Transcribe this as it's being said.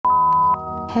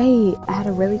Hey, I had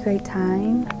a really great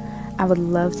time. I would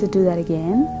love to do that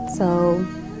again. So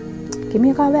give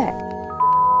me a call back.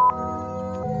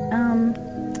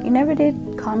 You never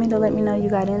did call me to let me know you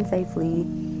got in safely.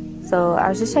 So I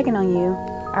was just checking on you.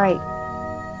 All right,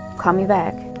 call me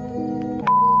back.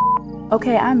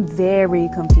 Okay, I'm very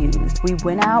confused. We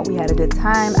went out, we had a good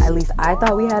time. At least I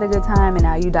thought we had a good time, and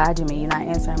now you dodging me. You're not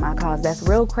answering my calls. That's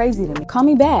real crazy to me. Call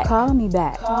me back. Call me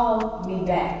back. Call me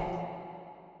back.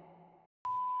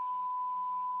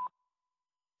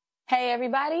 Hey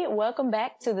everybody, welcome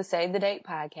back to the Save the Date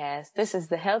podcast. This is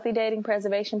the Healthy Dating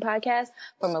Preservation podcast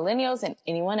for millennials and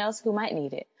anyone else who might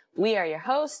need it. We are your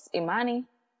hosts, Imani.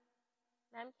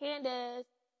 I'm Candace.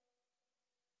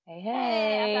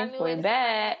 Hey, we're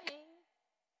back.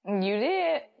 You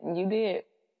did.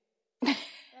 That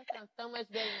sounds so much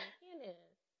better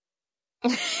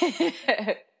than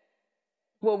Candace.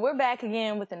 Well, we're back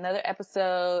again with another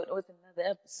episode. All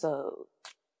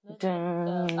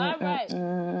right.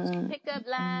 Pickup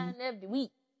line of the week.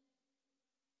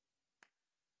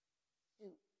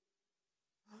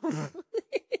 Okay.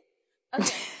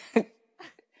 Kiss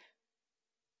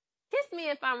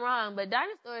me if I'm wrong, but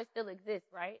dinosaurs still exist,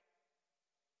 right?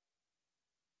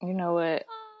 You know what?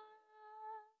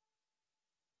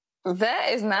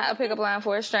 That is not a pickup line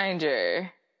for a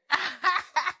stranger.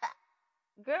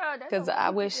 Girl, that's because I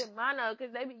wish mono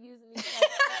because they be using each other.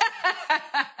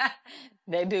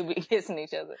 They do be kissing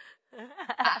each other.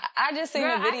 I just seen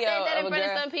a video I said that of in a front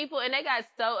girl. of some people and they got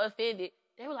so offended.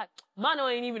 They were like, "Mono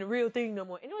ain't even a real thing no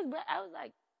more." And it was black. I was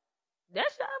like,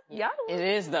 "That's y'all don't It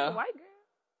is though. White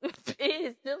girl, it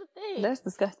is still a thing." That's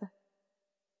disgusting.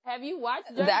 Have you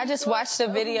watched? I just watched a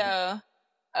video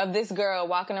of this girl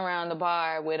walking around the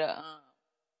bar with a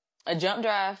jump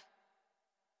drive.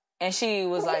 And she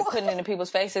was like putting it in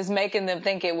people's faces, making them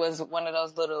think it was one of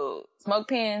those little smoke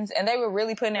pens. And they were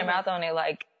really putting their mouth on it,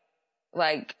 like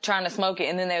trying to smoke it.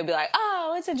 And then they would be like,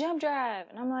 "Oh, it's a jump drive."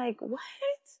 And I'm like, what?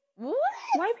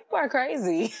 White people are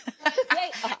crazy.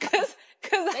 Cause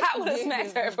I would have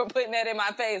smacked her for putting that in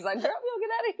my face. Like, girl, yo, get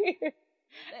out of here.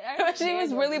 But she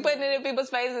was really putting it in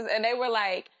people's faces. And they were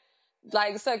like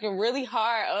sucking really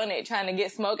hard on it, trying to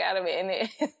get smoke out of it. And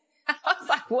I was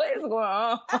like, what is going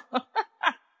on?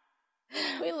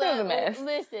 We love a mess.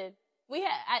 Listen, we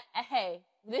had. Hey,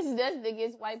 this is nothing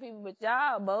against white people, but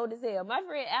y'all bold as hell. My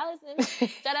friend Allison,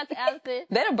 shout out to Allison.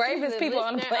 They're the bravest people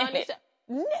on the planet.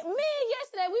 Man,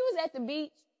 yesterday we was at the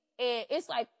beach and it's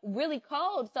like really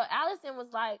cold. So Allison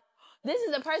was like, "This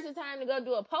is the perfect time to go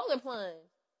do a polar plunge,"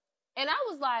 and I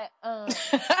was like,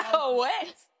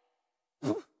 "What?"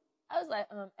 I was like,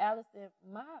 Allison,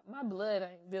 my blood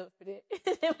ain't built for that.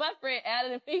 And my friend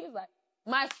Allison, he was like,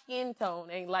 "My skin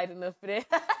tone ain't light enough for that."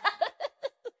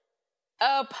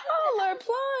 A polar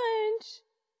plunge.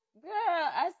 Girl,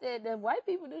 I said that white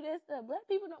people do that stuff. Black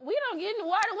people don't. We don't get in the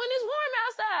water when it's warm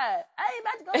outside. I ain't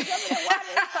about to go jump in the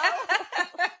water. It's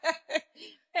cold.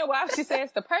 And why would she say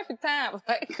it's the perfect time?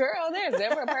 Like, girl, there's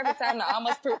never a perfect time to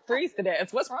almost freeze to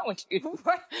death. What's wrong with you?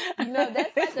 No,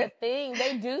 that's like a thing.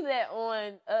 They do that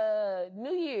on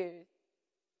New Year's.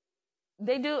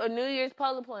 They do a New Year's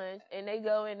polar plunge, and they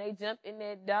go and they jump in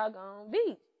that doggone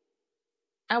beach.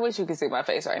 I wish you could see my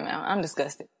face right now. I'm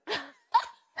disgusted.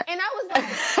 And I was like,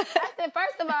 I said,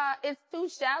 first of all, it's too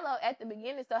shallow at the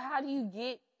beginning, so how do you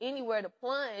get anywhere to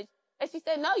plunge? And she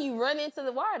said, no, you run into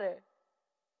the water.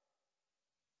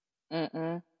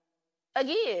 Mm-mm.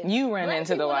 Again. You run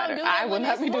into the water. I would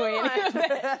not be doing any of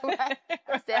that. Right.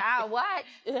 I said, I'll watch.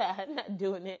 I'm not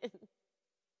doing it.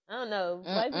 I don't know.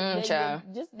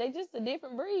 They just a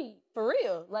different breed. For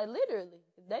real. Like, literally.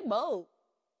 They bold.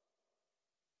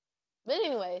 But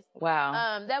anyways.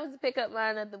 Wow. That was the pickup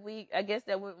line of the week. I guess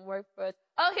that wouldn't work for us.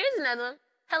 Oh, here's another one.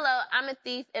 "Hello, I'm a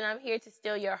thief and I'm here to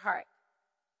steal your heart."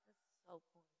 That's so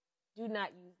cool. Do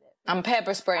not use that. I'm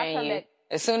pepper spraying you.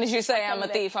 As soon as you say I'm a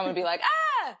thief, I'm going to be like,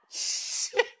 ah!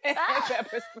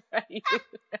 Pepper spray you.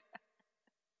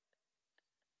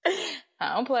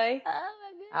 I don't play. Oh, my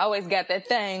goodness. I always got that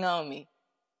thing on me.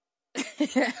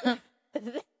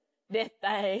 That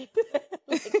thing.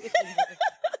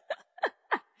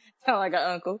 Sound like an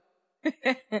uncle.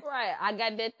 Right. I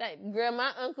got that thing. Girl,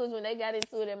 my uncles, when they got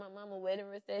into it at my mama's wedding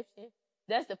reception,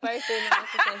 that's the first thing my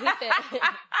uncle said. He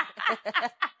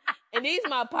said, and these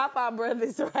my Papa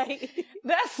brothers, right?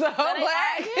 That's so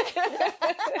black.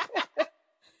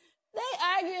 They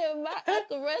arguing. My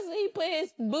Uncle Russell, he put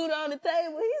his boot on the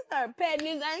table. He started patting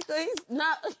his ankle. He's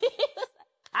not.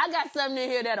 I got something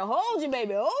in here that'll hold you,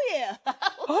 baby. Oh, yeah.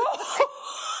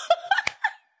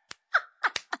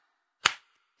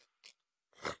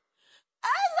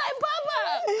 I was like, Papa,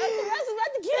 Uncle Russell's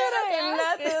about to kill ain't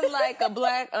nothing like a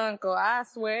black uncle. I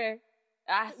swear.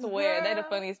 Girl. They're the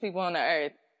funniest people on the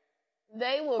earth.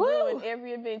 They will ruin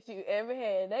every event you ever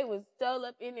had. They was so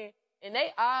up in there. And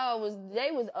they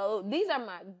was old. These are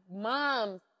my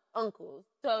mom's uncles.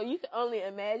 So you can only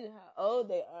imagine how old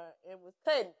they are. And was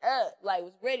cutting up, like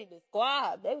was ready to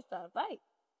squab. They was trying to fight.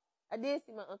 I did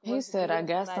see my uncle. He said, I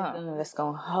got something that's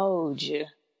going to hold you.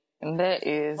 And that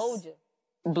is hold you.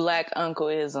 Black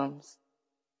uncle-isms.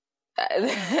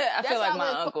 I feel like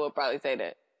my uncle would probably say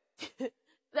that.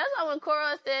 That's why when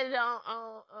Cora said it on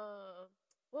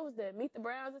what was that, Meet the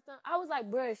Browns or something? I was like,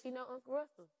 bruh, she know Uncle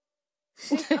Russell.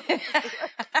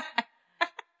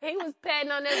 He was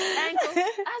patting on that ankle.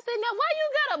 I said, now why you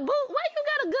got a boot? Why you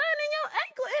got a gun in your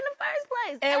ankle in the first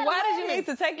place? And why did you need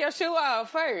to take your shoe off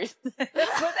first? Put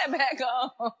that back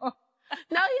on.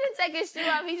 No, he didn't take his shoe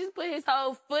off. He just put his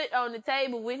whole foot on the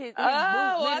table with his boot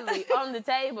literally on the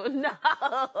table. No.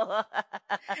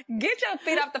 Get your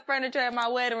feet off the furniture at my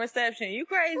wedding reception. You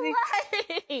crazy?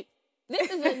 Right. This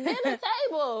is a dinner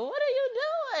table. What are you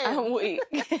doing? I'm weak.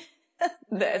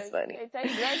 That's funny. They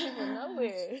take black people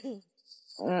nowhere.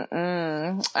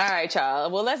 All right,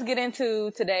 y'all. Well, let's get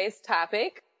into today's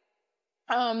topic.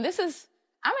 I'm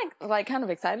like kind of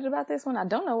excited about this one. I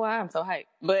don't know why I'm so hyped,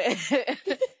 but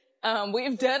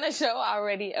we've done a show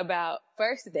already about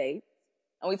first dates,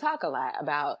 and we talk a lot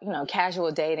about,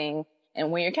 casual dating. And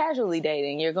when you're casually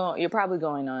dating, you're probably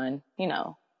going on,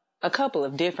 a couple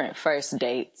of different first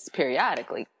dates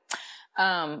periodically.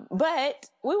 But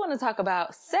we want to talk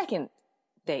about second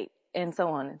dates and so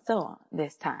on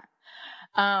this time.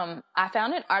 I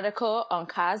found an article on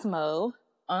Cosmo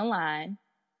online.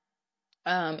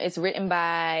 It's written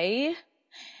by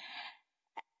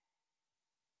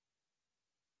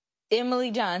Emily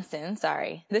Johnson.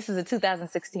 Sorry. This is a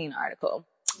 2016 article,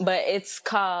 but it's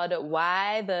called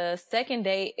Why the Second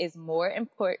Date is More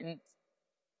Important.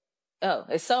 Oh,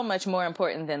 it's so much more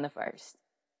important than the first.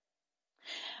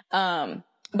 But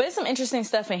it's some interesting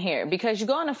stuff in here because you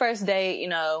go on a first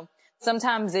date,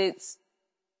 sometimes it's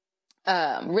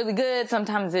really good.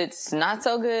 Sometimes it's not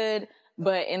so good.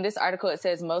 But in this article, it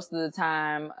says most of the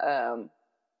time,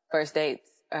 first dates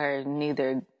are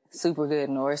neither super good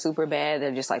nor super bad.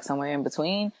 They're just like somewhere in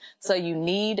between. So you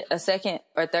need a second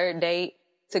or third date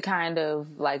to kind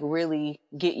of like really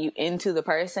get you into the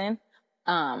person.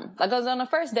 Like on the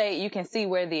first date, you can see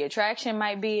where the attraction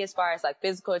might be as far as like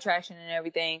physical attraction and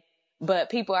everything. But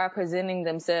people are presenting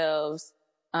themselves,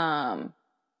 they're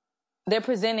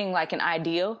presenting like an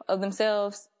ideal of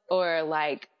themselves or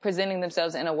like presenting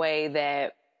themselves in a way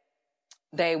that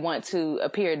they want to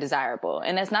appear desirable.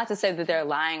 And that's not to say that they're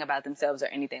lying about themselves or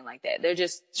anything like that. They're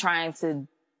just trying to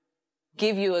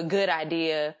give you a good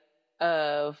idea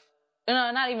of,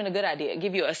 not even a good idea,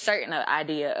 give you a certain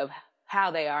idea of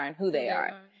how they are and who they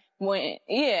are.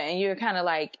 And you're kind of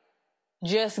like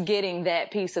just getting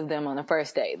that piece of them on the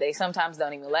first date. They sometimes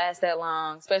don't even last that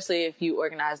long, especially if you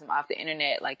organize them off the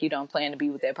internet. Like you don't plan to be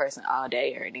with that person all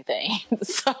day or anything.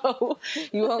 So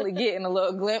you only getting a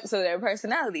little glimpse of their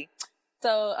personality.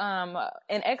 So,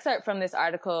 an excerpt from this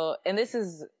article, and this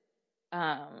is,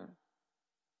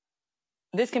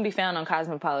 this can be found on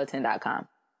cosmopolitan.com.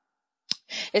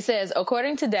 It says,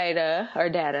 according to data,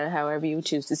 however you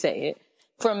choose to say it,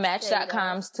 from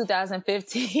Match.com's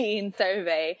 2015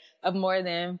 survey of more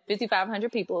than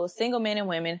 5,500 people, single men and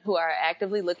women who are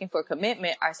actively looking for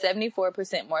commitment are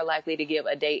 74% more likely to give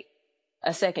a date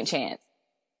a second chance.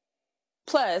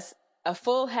 Plus, a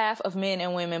full half of men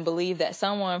and women believe that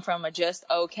someone from a just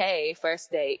okay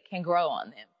first date can grow on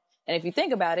them. And if you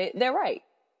think about it, they're right.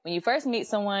 When you first meet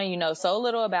someone, you know so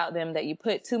little about them that you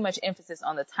put too much emphasis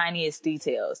on the tiniest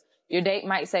details. Your date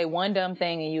might say one dumb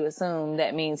thing and you assume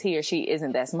that means he or she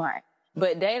isn't that smart.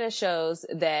 But data shows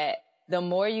that the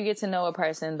more you get to know a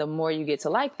person, the more you get to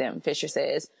like them, Fisher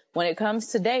says. When it comes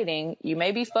to dating, you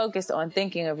may be focused on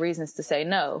thinking of reasons to say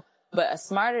no, but a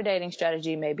smarter dating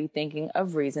strategy may be thinking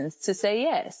of reasons to say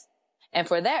yes. And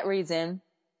for that reason,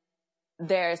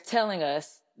 they're telling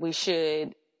us we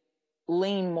should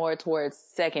lean more towards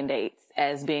second dates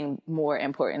as being more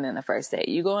important than the first date.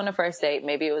 You go on a first date,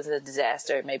 maybe it was a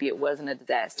disaster, maybe it wasn't a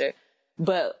disaster,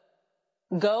 but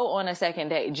go on a second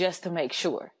date just to make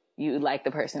sure you like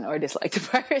the person or dislike the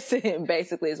person,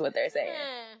 basically is what they're saying.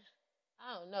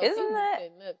 I don't know. Isn't that?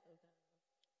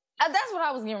 That's what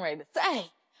I was getting ready to say.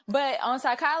 But on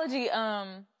Psychology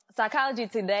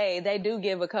Today, they do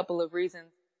give a couple of reasons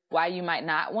why you might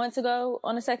not want to go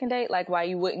on a second date, like why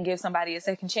you wouldn't give somebody a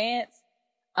second chance.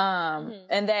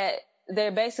 And that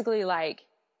they're basically like,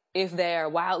 if they're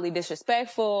wildly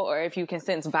disrespectful or if you can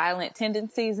sense violent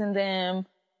tendencies in them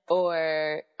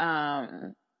or,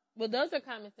 Well, those are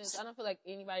common sense. I don't feel like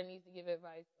anybody needs to give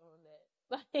advice on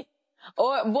that. Like,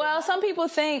 Or, well, some people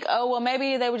think, oh, well,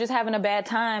 maybe they were just having a bad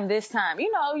time this time.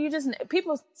 You know,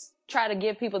 people try to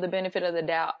give people the benefit of the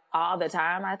doubt all the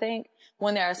time, I think,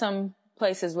 when there are some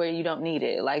places where you don't need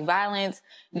it, like violence,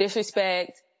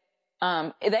 disrespect.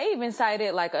 They even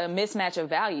cited like a mismatch of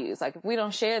values. Like if we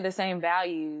don't share the same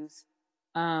values,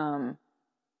 not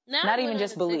even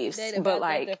just beliefs, but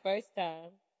like the first time,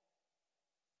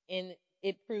 and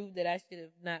it proved that I should have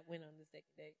not went on the second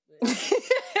date. But...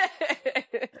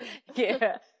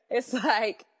 yeah, it's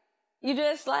like you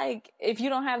just like if you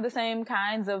don't have the same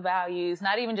kinds of values,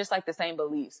 not even just like the same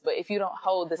beliefs, but if you don't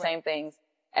hold the same things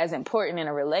as important in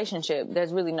a relationship,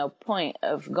 there's really no point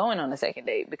of going on a second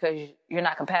date because you're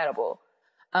not compatible.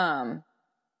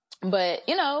 But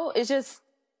you know, it's just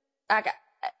like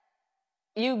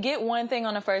you get one thing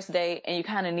on the first date and you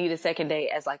kind of need a second date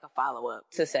as like a follow up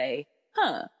to say,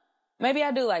 maybe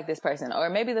I do like this person, or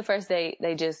maybe the first date,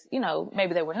 they just, you know,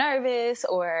 maybe they were nervous,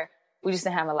 or we just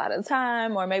didn't have a lot of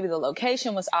time, or maybe the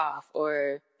location was off,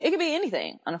 or it could be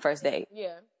anything on a first date.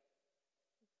 Yeah.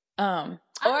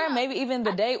 Or maybe even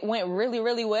the date went really,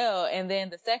 really well, and then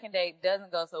the second date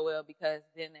doesn't go so well because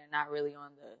then they're not really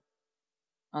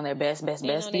on their best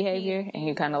behavior, and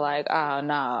you're kind of like, oh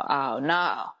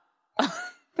no.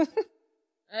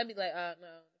 I'd be like, oh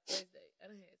no, first date. I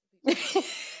done had some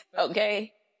people.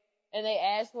 Okay. And they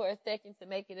asked for a second to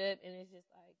make it up, and it's just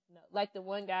like, no. Like the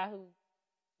one guy who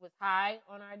was high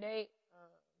on our date.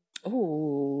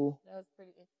 Ooh. That was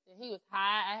pretty interesting. He was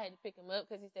high. I had to pick him up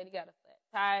because he said he got a flat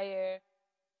tire.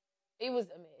 It was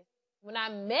a mess. When I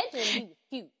met him, he was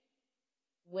cute.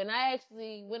 When I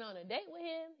actually went on a date with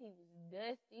him, he was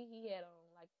dusty. He had on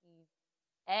like these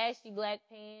ashy black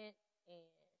pants, and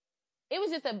it was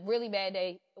just a really bad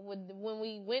day. When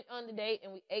we went on the date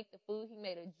and we ate the food, he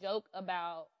made a joke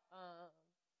about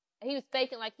he was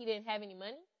faking like he didn't have any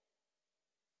money.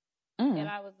 And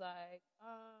I was like,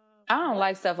 I don't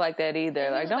like stuff like that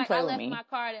either. Like, don't play with me. I left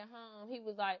my card at home. He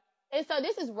was like, and so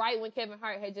this is right when Kevin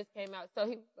Hart had just came out. So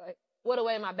he was like, what a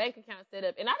way my bank account set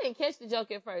up. And I didn't catch the joke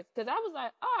at first because I was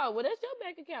like, oh, well, that's your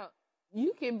bank account.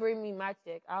 You can bring me my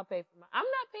check. I'll pay for I'm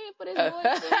not paying for this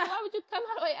bullshit. Why would you come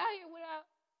all the way out here without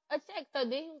a check? So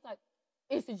then he was like,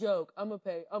 it's a joke. I'm going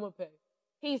to pay.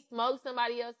 He smoked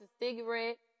somebody else's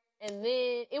cigarette. And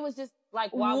then it was just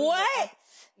like, what?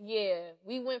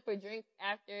 We went for drinks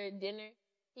after dinner.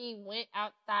 He went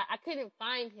outside. I couldn't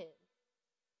find him.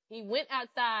 He went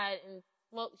outside and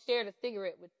shared a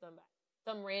cigarette with somebody,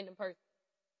 some random person.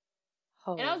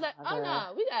 And I was like, oh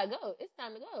no, we gotta go. It's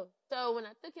time to go. So when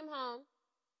I took him home,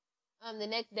 the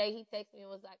next day he texted me and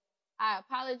was like, I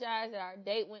apologize that our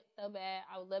date went so bad.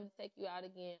 I would love to take you out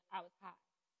again. I was high.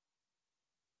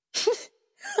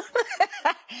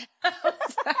 I'm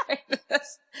sorry.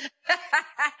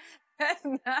 That's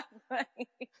not funny.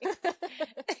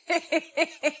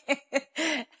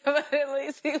 But at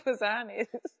least he was honest.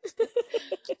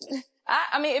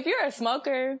 I mean, if you're a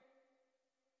smoker,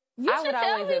 I would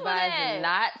always advise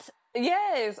not.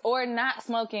 Yes, or not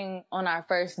smoking on our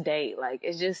first date. Like,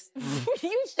 it's just,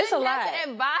 it's a lot.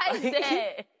 You advise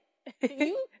that.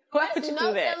 Why would you do that?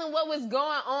 No telling what was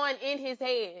going on in his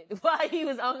head while he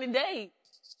was on the date.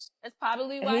 That's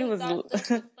probably why he thought this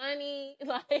was funny.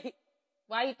 Like,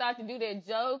 why he thought to do that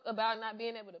joke about not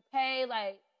being able to pay.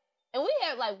 Like, and we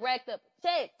had like racked up a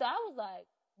check. So I was like,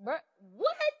 what?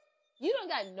 You don't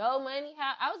got no money?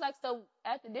 How? I was like, so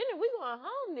after dinner, we going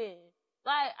home then.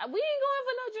 Like, we ain't going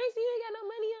for no drinks. You ain't got no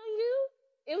money on you.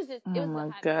 It was just, it was my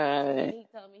hot. God. And he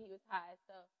told me he was high.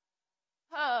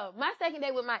 So, my second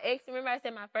date with my ex, remember I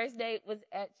said my first date was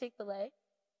at Chick-fil-A?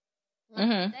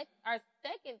 Our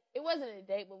second, it wasn't a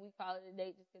date, but we called it a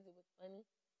date just because it was funny.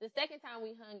 The second time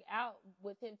we hung out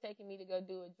was him taking me to go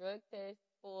do a drug test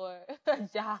for a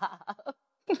job.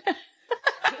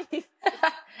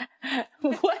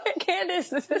 What, Candace?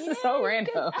 This is so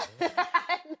random.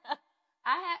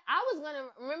 I was gonna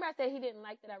remember I said he didn't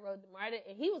like that I rode the MARTA,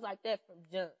 and he was like that from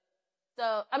jump.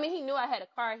 So I mean, he knew I had a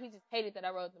car. He just hated that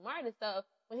I rode the MARTA. So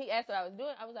when he asked what I was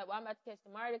doing, I was like, "Well, I'm about to catch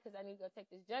the MARTA because I need to go take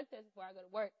this drug test before I go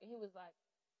to work." And he was like,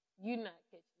 "You not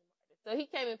catching the MARTA." So he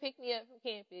came and picked me up from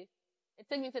campus and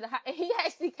took me to the. And he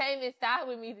actually came inside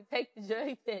with me to take the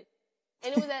drug test,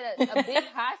 and it was at a big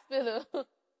hospital.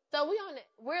 So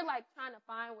we're like trying to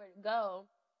find where to go,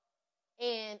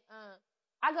 and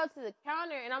I go to the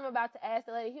counter and I'm about to ask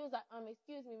the lady. He was like,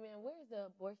 excuse me, man, where's the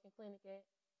abortion clinic at?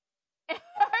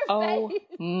 Oh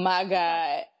my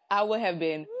God. I would have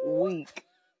been weak.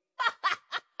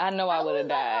 I know I would have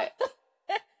died.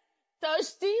 So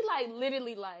she like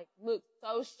literally like looked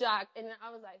so shocked. And then I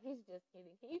was like, he's just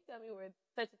kidding. Can you tell me where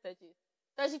such and such is?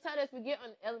 So she told us we get on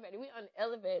the elevator. We on the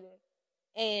elevator.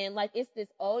 And, like, it's this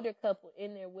older couple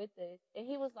in there with us. And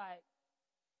he was like,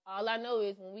 all I know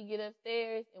is when we get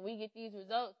upstairs and we get these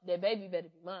results, that baby better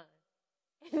be mine.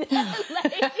 And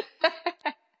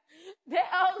that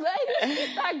old lady,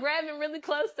 she started grabbing really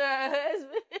close to her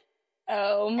husband.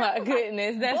 Oh my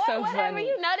goodness, that's Boy, so whatever, funny.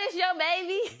 you know this your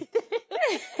baby.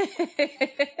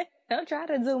 Don't try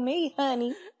to do me,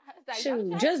 honey. Like,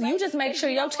 Shoot, just make sure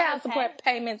your child support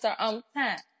payments are on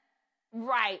time.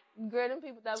 Right. Girl, them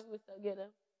people thought we was so ghetto.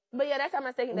 But yeah, that's how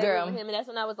my second date Girl. was with him. And that's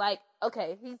when I was like,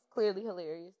 okay, he's clearly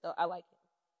hilarious. So I like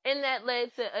him. And that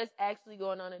led to us actually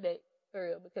going on a date for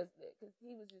real because of that. Because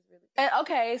he was just really And,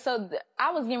 okay, so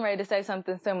I was getting ready to say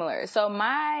something similar. So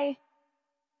my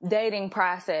dating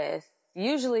process,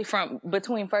 usually from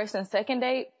between first and second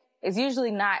date, is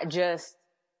usually not just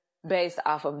based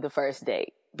off of the first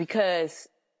date. Because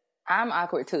I'm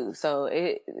awkward too, so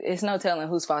it's no telling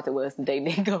whose fault it was the date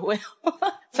didn't go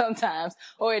well sometimes,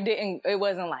 or it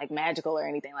wasn't like magical or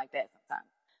anything like that sometimes.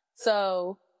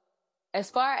 So as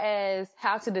far as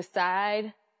how to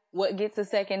decide what gets a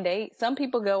second date, some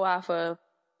people go off of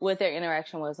what their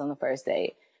interaction was on the first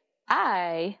date.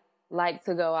 I like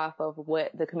to go off of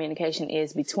what the communication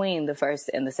is between the first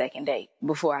and the second date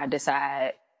before I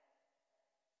decide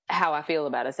how I feel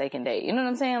about a second date. You know what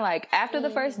I'm saying? Like after the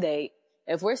first date,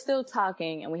 if we're still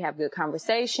talking and we have good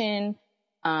conversation,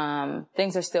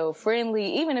 things are still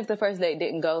friendly, even if the first date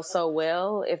didn't go so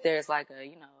well, if there's like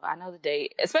I know the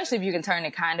date, especially if you can turn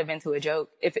it kind of into a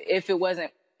joke. If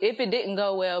it didn't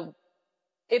go well,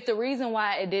 if the reason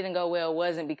why it didn't go well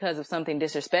wasn't because of something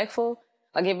disrespectful,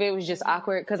 like if it was just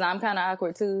awkward, cause I'm kind of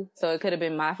awkward too. So it could have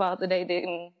been my fault the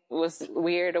date was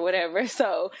weird or whatever.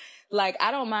 So like,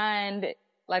 I don't mind.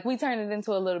 Like, we turn it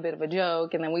into a little bit of a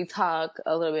joke, and then we talk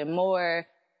a little bit more,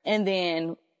 and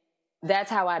then that's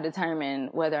how I determine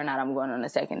whether or not I'm going on a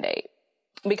second date.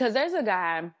 Because there's a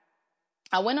guy,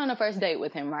 I went on a first date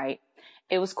with him, right?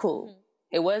 It was cool.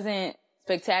 It wasn't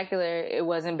spectacular. It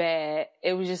wasn't bad.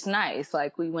 It was just nice.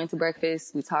 Like, we went to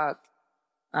breakfast, we talked.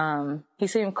 He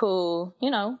seemed cool,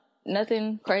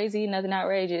 nothing crazy, nothing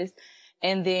outrageous.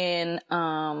 And then,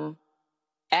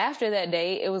 after that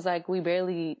date, it was like we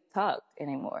barely talked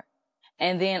anymore.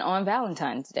 And then on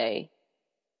Valentine's Day,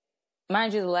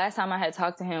 mind you, the last time I had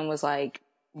talked to him was like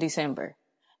December.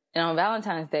 And on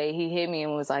Valentine's Day, he hit me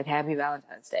and was like, Happy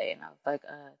Valentine's Day. And I was like,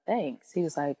 thanks. He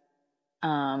was like,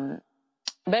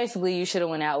 basically, you should have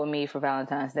went out with me for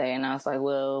Valentine's Day. And I was like,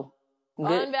 well,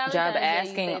 good job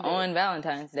asking on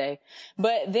Valentine's Day.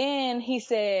 But then he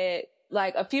said,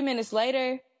 like a few minutes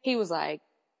later, he was like,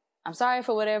 I'm sorry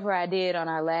for whatever I did on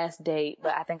our last date,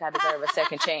 but I think I deserve a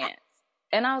second chance.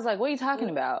 And I was like, what are you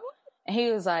talking about? And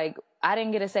he was like, I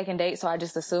didn't get a second date, so I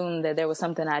just assumed that there was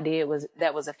something I did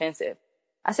that was offensive.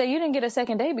 I said, you didn't get a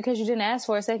second date because you didn't ask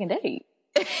for a second date.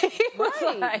 He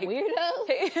was like,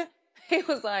 weirdo. He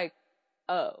was like,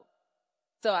 oh,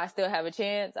 so I still have a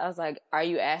chance? I was like, are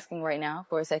you asking right now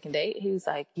for a second date? He was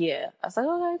like, yeah. I was like,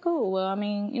 okay, cool. Well, I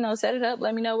mean, set it up.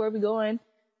 Let me know where we're going,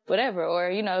 whatever. Or,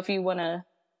 if you want to,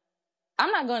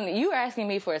 you were asking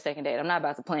me for a second date. I'm not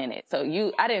about to plan it. So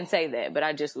I didn't say that, but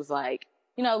I just was like,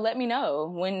 let me know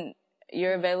when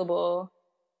you're available.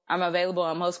 I'm available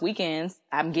on most weekends.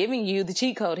 I'm giving you the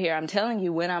cheat code here. I'm telling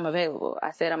you when I'm available.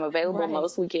 I said I'm available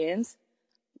most weekends.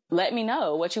 Let me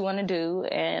know what you want to do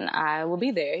and I will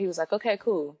be there. He was like, okay,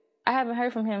 cool. I haven't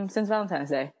heard from him since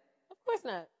Valentine's Day. Of course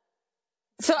not.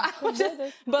 So I was just,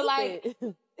 but like,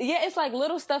 yeah, it's like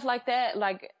little stuff like that.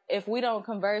 Like if we don't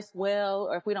converse well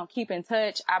or if we don't keep in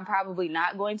touch, I'm probably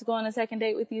not going to go on a second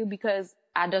date with you because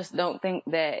I just don't think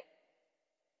that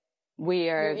we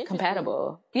are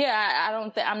compatible. Yeah,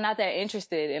 I'm not that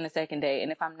interested in a second date.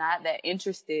 And if I'm not that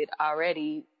interested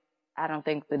already, I don't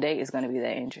think the date is going to be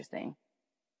that interesting.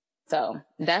 So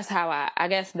that's how I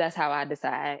guess that's how I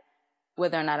decide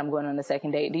whether or not I'm going on a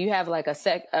second date. Do you have like a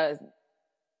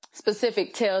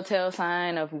specific telltale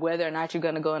sign of whether or not you're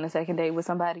going to go on a second date with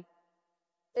somebody?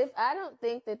 If I don't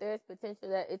think that there's potential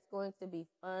that it's going to be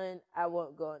fun, I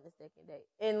won't go on the second date.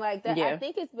 And like that, I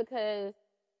think it's because,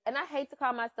 and I hate to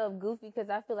call myself goofy because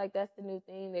I feel like that's the new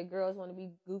thing that girls want to be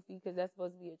goofy because that's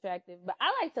supposed to be attractive. But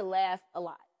I like to laugh a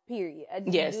lot, period.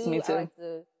 Yes, me too. I like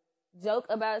to joke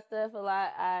about stuff a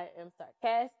lot. I am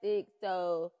sarcastic.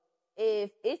 So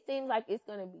if it seems like it's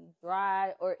going to be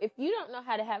dry or if you don't know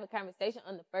how to have a conversation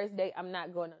on the first date, I'm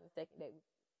not going on the second date with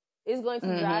you. It's going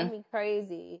to drive me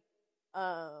crazy.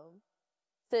 I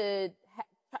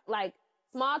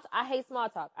hate small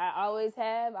talk. I always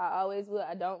have. I always will.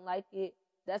 I don't like it.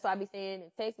 That's why I be saying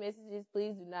in text messages,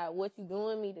 please do not, what you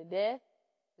doing me to death.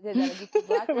 Because that'll get you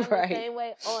blocked on the same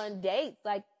way on dates.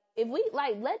 Like, if we,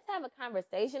 like, let's have a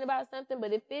conversation about something,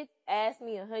 but if it's ask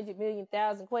me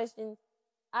 100,000,000 questions,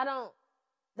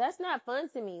 that's not fun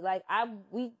to me. Like,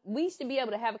 we should be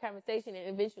able to have a conversation and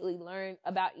eventually learn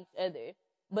about each other.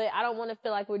 But I don't want to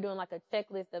feel like we're doing like a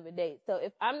checklist of a date. So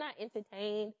if I'm not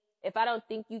entertained, if I don't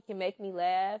think you can make me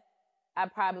laugh, I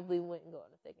probably wouldn't go on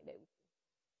a second date with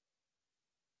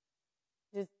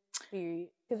you. Just period.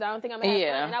 Because I don't think I'm gonna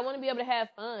have fun. And I want to be able to have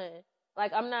fun.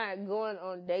 Like, I'm not going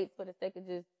on dates for the sake of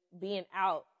just being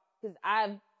out. Because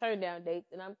I've turned down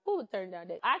dates and I'm cool with turning down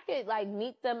dates. I could, like,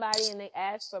 meet somebody and they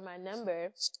ask for my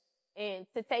number and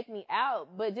to take me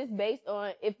out, but just based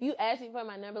on, if you asked me for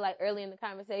my number, like, early in the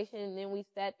conversation and then we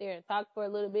sat there and talked for a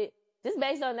little bit, just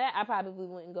based on that, I probably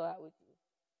wouldn't go out with you.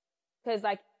 Because,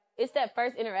 like, it's that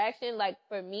first interaction. Like,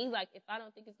 for me, like, if I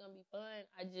don't think it's going to be fun,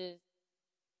 I just,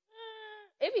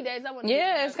 it be days I want to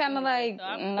it's kind of like,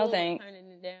 so no thanks. Turning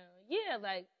it down. Yeah,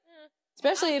 like,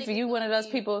 especially if you one of those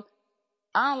people,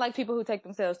 I don't like people who take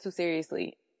themselves too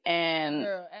seriously. And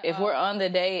if we're on the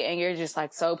date and you're just,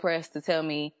 like, so pressed to tell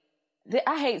me,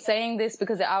 I hate saying this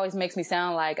because it always makes me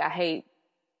sound like I hate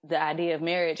the idea of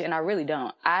marriage, and I really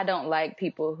don't. I don't like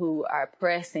people who are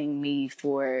pressing me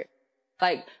for,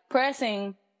 like,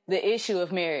 pressing the issue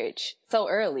of marriage so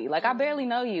early. Like, I barely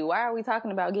know you. Why are we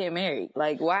talking about getting married?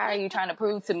 Like, why are you trying to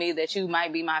prove to me that you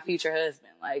might be my future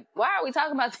husband? Like, why are we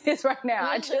talking about this right now?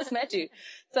 I just met you.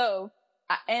 So,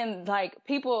 and, like,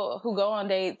 people who go on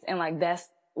dates and, like, that's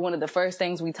one of the first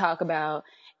things we talk about,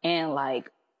 and,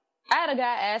 like, I had a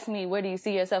guy ask me, where do you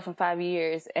see yourself in 5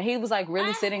 years? And he was, like,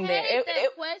 really sitting there.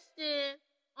 That question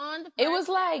on the first it was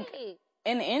like date.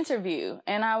 an interview.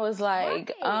 And I was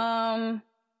like, I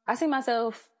see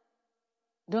myself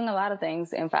doing a lot of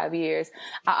things in 5 years.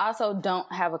 I also don't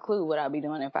have a clue what I'll be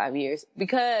doing in 5 years,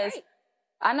 because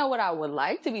I know what I would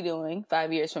like to be doing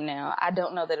 5 years from now. I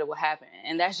don't know that it will happen.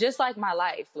 And that's just like my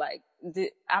life. Like,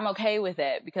 I'm okay with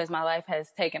that because my life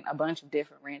has taken a bunch of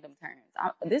different random turns.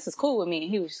 This is cool with me. And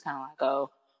he was just kind of like,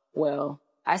 oh, well,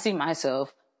 I see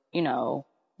myself, you know,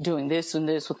 doing this and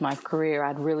this with my career.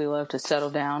 I'd really love to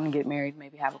settle down and get married,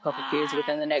 maybe have a couple kids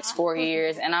within the next 4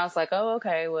 years. And I was like, oh,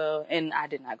 okay, well, and I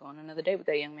did not go on another date with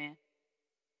that young man.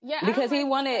 Yeah, because he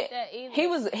wanted, he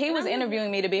was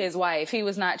interviewing me to be his wife. He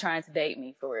was not trying to date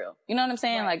me for real. You know what I'm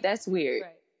saying? Like, that's weird.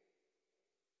 Right.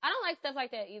 I don't like stuff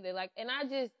like that either. Like, I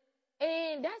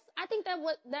think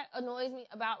that annoys me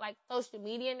about, like, social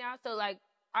media now. So, like,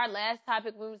 our last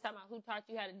topic, we were talking about who taught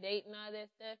you how to date and all that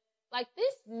stuff. Like,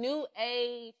 this new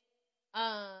age,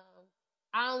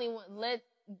 let's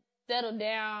settle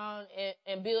down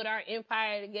and build our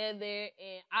empire together.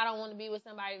 And I don't want to be with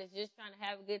somebody that's just trying to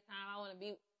have a good time. I want to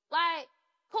be, like,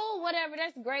 cool, whatever.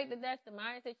 That's great that's the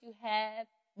mindset you have.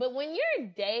 But when you're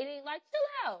dating, like, chill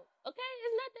out, okay?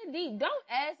 It's not that deep. Don't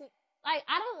ask me. Like,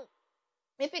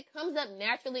 if it comes up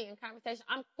naturally in conversation,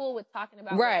 I'm cool with talking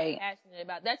about what I'm passionate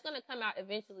about. That's going to come out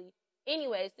eventually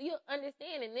anyway, so you'll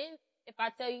understand. And then if I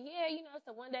tell you,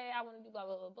 so one day I want to do blah,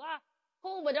 blah, blah, blah,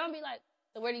 cool, but don't be like,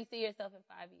 so where do you see yourself in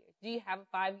 5 years? Do you have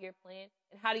a 5-year plan?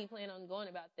 And how do you plan on going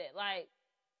about that? Like,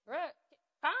 bruh,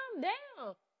 calm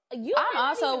down. I'm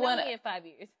also one in 5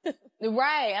 years.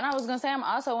 Right. And I was going to say, I'm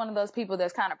also one of those people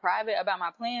that's kind of private about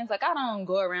my plans. Like, I don't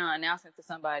go around announcing to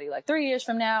somebody, like, 3 years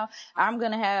from now, I'm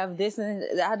going to have this,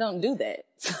 and I don't do that.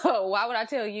 So why would I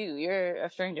tell you? You're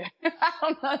a stranger. I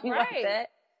don't know you like that.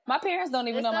 My parents don't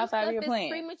even know my 5-year plan.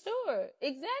 It's premature.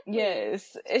 Exactly.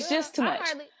 Yes. It's just too much.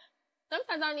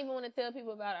 Sometimes I don't even want to tell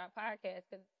people about our podcast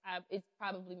because it's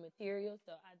probably material,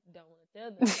 so I don't want to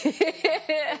tell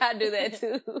them. I do that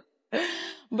too.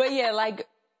 But yeah, like,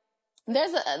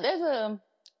 there's a,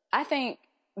 I think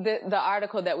the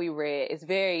article that we read is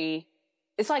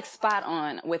it's like spot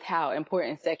on with how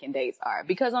important second dates are,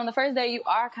 because on the first day you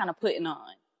are kind of putting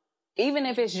on, even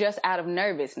if it's just out of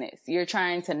nervousness, you're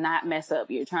trying to not mess up.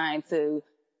 You're trying to,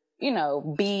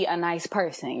 be a nice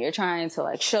person. You're trying to,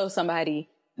 like, show somebody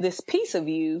this piece of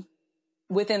you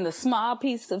within the small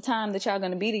piece of time that y'all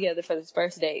going to be together for this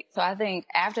first date. So I think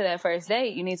after that first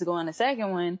date, you need to go on the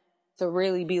second one to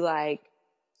really be like,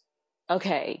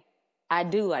 okay, I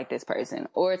do like this person.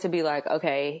 Or to be like,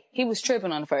 okay, he was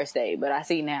tripping on the first date, but I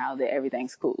see now that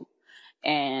everything's cool.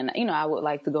 And, I would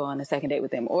like to go on the second date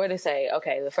with him. Or to say,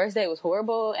 okay, the first date was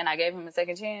horrible and I gave him a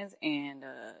second chance, and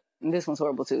this one's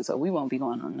horrible too, so we won't be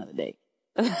going on another date.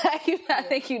 I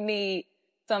think you need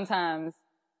sometimes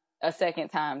a second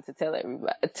time to tell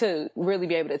everybody, to really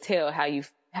be able to tell how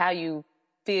you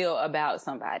feel about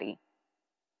somebody.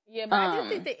 Yeah, but I do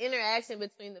think the interaction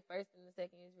between the first and the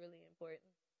second is really important,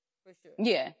 for sure.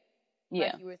 Yeah.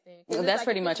 Yeah. Like you were saying. Well, that's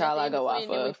pretty much all I go off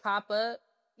of. Pop up.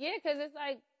 Yeah, because it's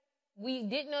like, we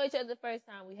didn't know each other the first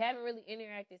time. We haven't really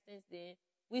interacted since then.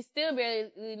 We still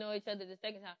barely really know each other the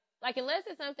second time. Like, unless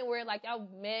it's something where, like, y'all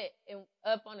met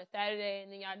up on a Saturday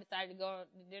and then y'all decided to go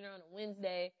to dinner on a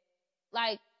Wednesday.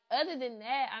 Like, other than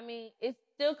that, I mean, it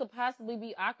still could possibly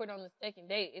be awkward on the second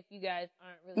date if you guys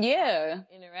aren't really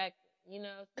interacting, you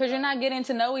know? Because you're not getting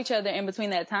to know each other in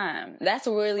between that time. That's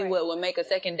really what would make a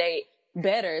second date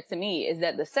better to me, is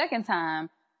that the second time,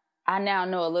 I now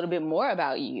know a little bit more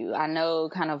about you. I know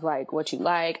kind of like what you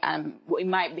like. We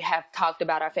might have talked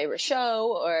about our favorite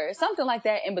show or something like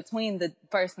that in between the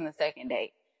first and the second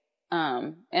date.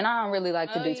 And I don't really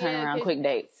like to do turnaround quick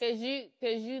dates. Cause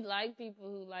you like people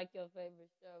who like your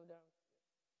favorite show, don't you?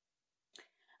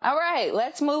 All right,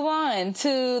 let's move on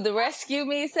to the Rescue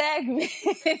Me segment.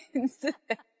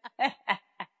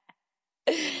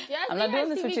 I'm not doing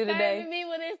this with you today. Me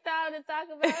when it's time to talk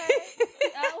about it.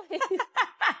 I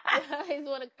always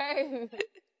want to curve.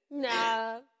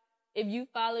 Nah. If you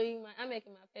follow Imani, I'm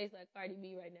making my face like Cardi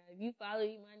B right now. If you follow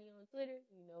Imani on Twitter,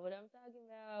 you know what I'm talking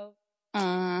about.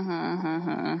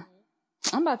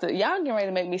 I'm about to, y'all getting ready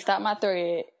to make me stop my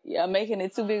thread. Y'all making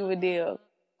it too big of a deal.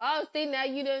 Oh, see, now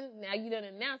you done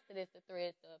announced that it's a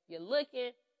thread. So if you're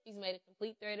looking, she's made a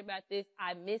complete thread about this.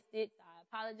 I missed it. So I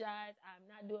apologize. I'm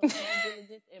not doing my due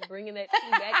diligence and bringing that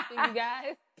tea back to you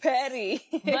guys. Petty.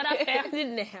 But I found it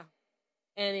now.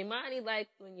 And Imani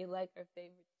likes when you like her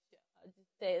favorite show. I'll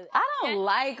just say that. I don't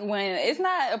like when, it's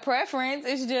not a preference.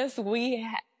 It's just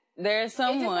there's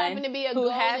someone who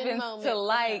happens to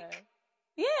like,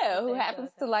 who happens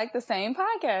to like the same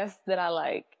podcast that I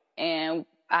like. And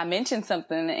I mentioned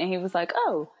something and he was like,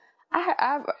 oh,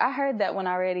 I heard that one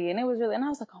already. And it was really, and I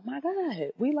was like, oh my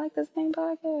God, we like the same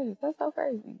podcast. That's so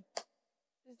crazy.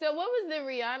 So what was the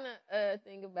Rihanna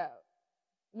thing about?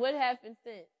 What happened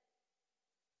since?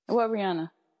 What Rihanna?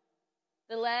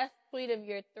 The last tweet of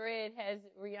your thread has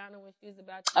Rihanna when she was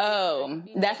about to... Oh,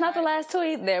 that's not the last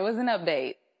tweet. There was an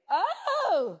update.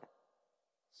 Oh!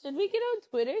 Should we get on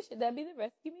Twitter? Should that be the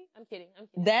Rescue Me? I'm kidding.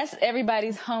 That's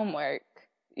everybody's homework.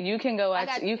 You can go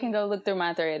you can go look through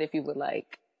my thread if you would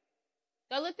like.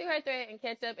 Go look through her thread and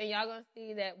catch up, and y'all gonna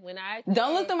see that when I...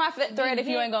 Don't look through my thread if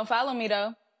you ain't gonna follow me,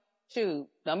 though. Shoot.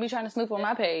 Don't be trying to snoop on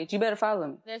my page. You better follow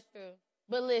me. That's true.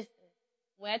 But listen,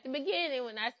 well, at the beginning,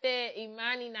 when I said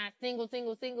Imani not single,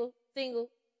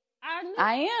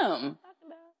 I am.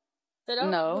 So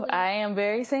no, I am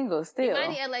very single still.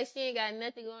 Imani act like she ain't got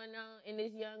nothing going on in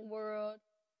this young world.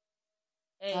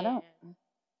 And I don't.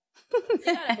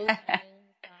 She got a boo thing.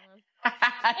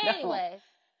 Anyway.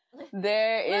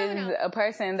 There is a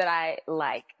person that I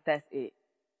like. That's it.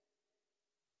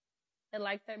 That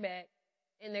likes her back.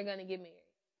 And they're going to get married.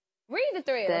 Read the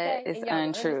thread, that okay? That is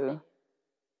untrue.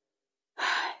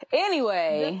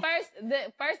 Anyway.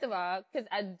 First of all, because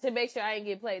to make sure I didn't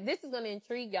get played, this is going to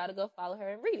intrigue y'all to go follow her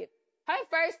and read it. Her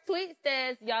first tweet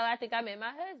says, y'all, I think I met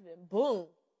my husband. Boom.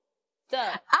 So.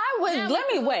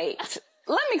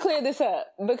 Let me clear this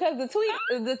up because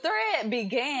the thread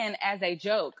began as a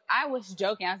joke. I was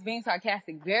joking. I was being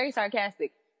sarcastic, very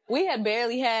sarcastic. We had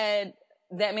barely had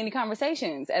that many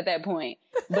conversations at that point,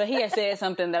 but he had said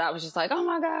something that I was just like, oh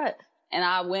my God. And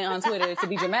I went on Twitter to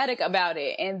be dramatic about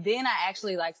it. And then I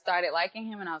actually started liking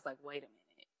him and I was like, wait a minute.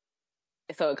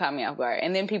 So it caught me off guard.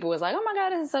 And then people was like, oh my God,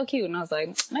 this is so cute. And I was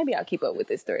like, maybe I'll keep up with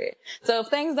this thread. So if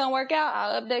things don't work out,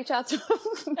 I'll update y'all to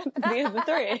the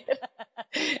thread.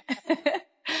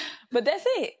 But that's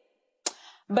it.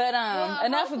 But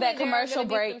enough of that commercial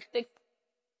break.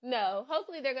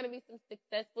 Hopefully there are going to be some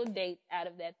successful dates out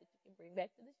of that you can bring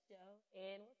back to the show.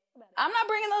 And we'll talk about it. I'm not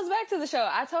bringing those back to the show.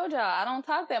 I told y'all I don't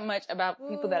talk that much about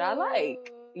people that I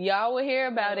like. Y'all will hear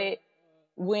about it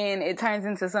when it turns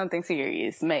into something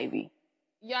serious, maybe.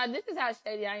 Y'all, this is how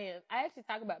shady I am. I actually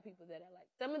talk about people that I like.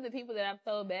 Some of the people that I've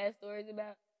told bad stories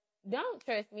about, don't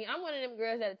trust me. I'm one of them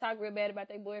girls that talk real bad about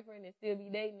their boyfriend and still be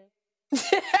dating them.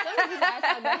 Some of the people I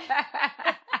talk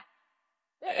bad.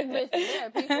 There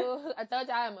are people, I told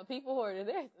y'all I'm a people hoarder.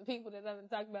 There's some people that I haven't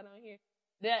talked about on here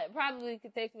that probably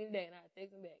could text me today and I'll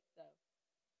text them back. So,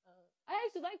 I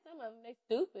actually like some of them. They're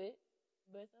stupid,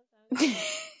 but sometimes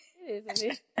it is what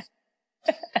it is.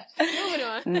 Moving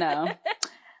on. No.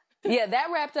 Yeah, that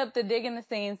wrapped up the Digging the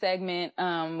Scene segment.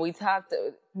 We talked,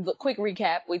 quick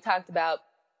recap, we talked about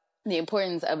the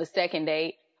importance of a second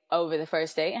date over the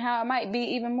first date and how it might be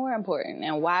even more important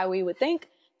and why we would think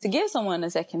to give someone a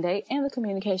second date and the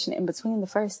communication in between the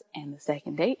first and the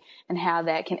second date and how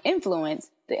that can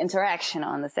influence the interaction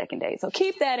on the second date. So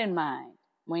keep that in mind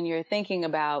when you're thinking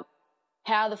about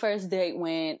how the first date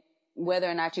went, whether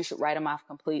or not you should write them off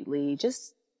completely.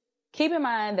 Just keep in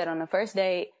mind that on the first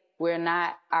date, we're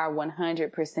not our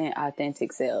 100%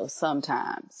 authentic selves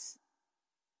sometimes.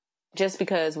 just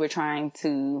because we're trying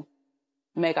to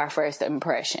make our first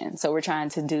impression. So we're trying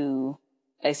to do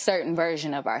a certain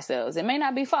version of ourselves. It may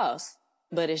not be false,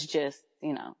 but it's just,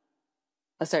 you know,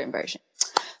 a certain version.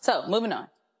 So moving on.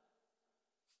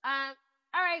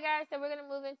 All right, guys. So we're going to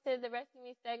move into the Rescue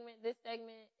Me segment. This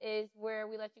segment is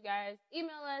where we let you guys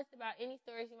email us about any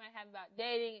stories you might have about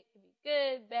dating. It could be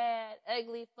good, bad,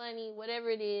 ugly, funny,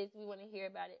 whatever it is. We want to hear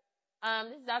about it.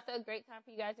 This is also a great time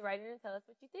for you guys to write in and tell us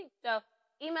what you think. So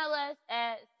email us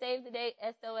at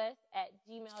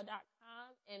savethedatesos@gmail.com,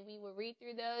 and we will read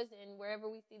through those, and wherever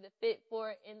we see the fit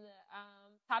for in the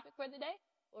topic for the day,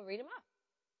 we'll read them off.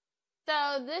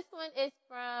 So this one is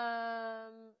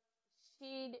from...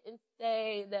 She didn't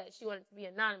say that she wanted to be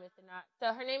anonymous or not.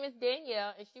 So her name is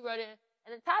Danielle, and she wrote in,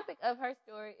 and the topic of her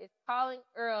story is calling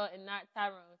Earl and not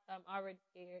Tyrone. So I'm already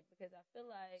scared because I feel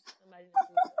like somebody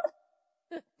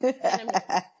knows.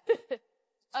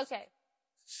 Okay.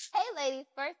 Hey, ladies.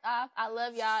 First off, I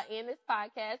love y'all in this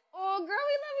podcast. Oh, girl,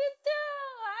 we love you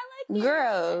too. I like you.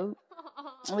 Girl,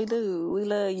 we do. We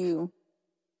love you.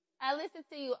 I listen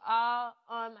to you all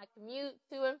on my commute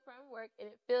to and from work, and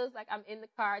it feels like I'm in the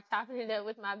car chopping it up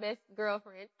with my best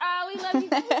girlfriend. Oh, we love you.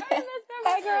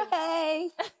 Hey, girl,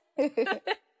 hey.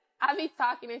 I be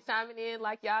talking and chiming in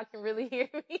like y'all can really hear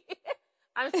me.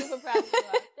 I'm super proud of you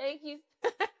all. Thank you.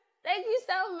 Thank you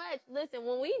so much. Listen,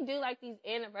 when we do like these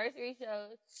anniversary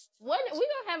shows, we're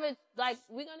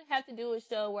gonna have to do a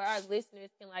show where our listeners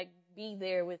can like be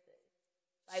there with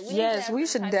us. Like, yes, we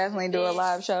should definitely do a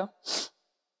live show.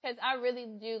 Because I really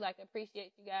do, like,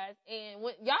 appreciate you guys. And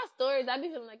when y'all stories, I be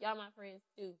feeling like y'all my friends,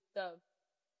 too. So,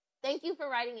 thank you for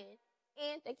writing in.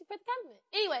 And thank you for the compliment.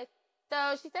 Anyway,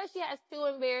 so she said she has 2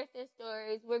 embarrassing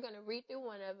stories. We're going to read through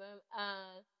one of them.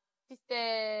 She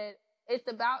said it's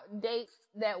about dates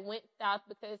that went south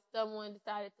because someone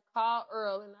decided to call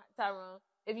Earl and not Tyrone.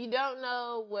 If you don't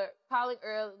know what calling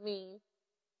Earl means,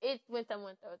 it's when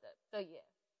someone throws up. So, yeah.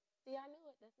 See, I knew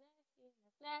it. That's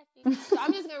nasty. So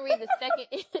I'm just gonna read the second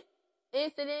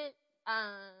incident.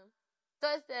 So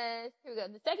it says, here we go.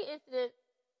 The second incident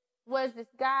was this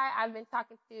guy I've been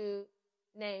talking to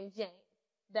named James.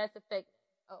 That's a fake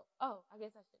name. Oh, I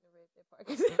guess I shouldn't have read that part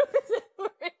because it was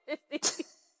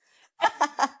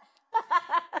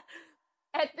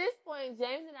At this point,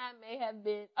 James and I may have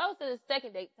been so the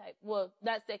second date type. Well,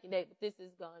 not second date, but this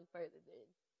has gone further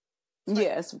than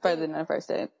yes, further than the first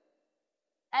date.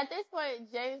 At this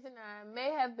point, James and I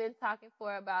may have been talking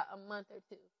for about a month or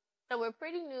 2. So we're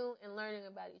pretty new and learning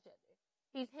about each other.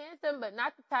 He's handsome, but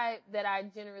not the type that I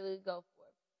generally go for.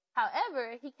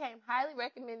 However, he came highly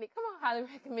recommended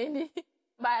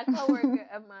by a coworker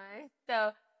of mine.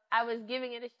 So I was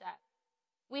giving it a shot.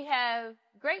 We have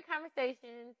great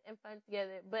conversations and fun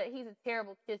together, but he's a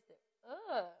terrible kisser.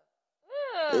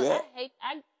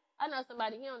 I know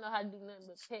somebody, he don't know how to do nothing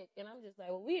but peck. And I'm just like,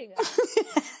 well, we ain't got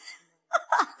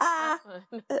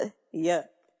yeah.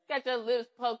 Got your lips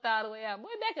poked all the way out. Boy,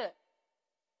 back up.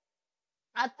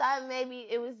 I thought maybe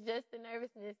it was just the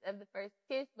nervousness of the first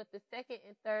kiss, but the second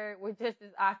and third were just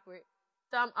as awkward.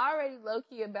 So I'm already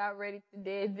low-key about ready to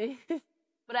dead this,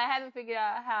 but I haven't figured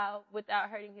out how without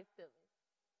hurting his feelings.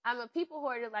 I'm a people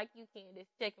hoarder like you, Candace.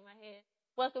 Shaking my head.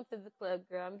 Welcome to the club,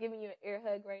 girl. I'm giving you an air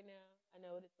hug right now. I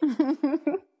know what it's like.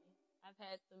 I've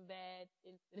had some bad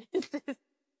incidences.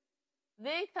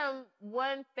 Then come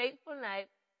one fateful night,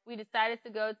 we decided to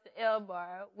go to El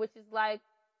Bar, which is like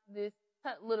this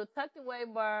little tucked away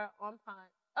bar on Pond.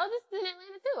 Oh, this is in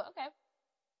Atlanta too. Okay.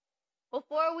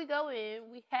 Before we go in,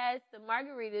 we had some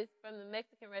margaritas from the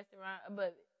Mexican restaurant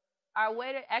above it. Our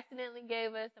waiter accidentally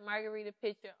gave us a margarita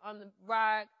pitcher on the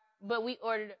rock, but we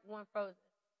ordered one frozen.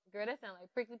 Girl, that sounds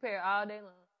like prickly pear all day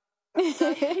long.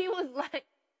 So he was like,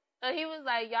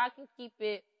 y'all can keep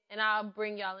it, and I'll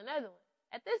bring y'all another one.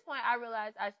 At this point, I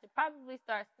realized I should probably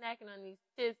start snacking on these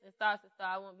chips and sauces so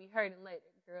I won't be hurting later,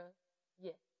 girl.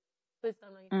 Yeah. Put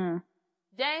something on your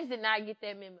food. James did not get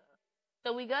that memo.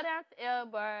 So we go down to El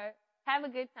Bar, have a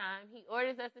good time. He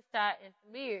orders us a shot and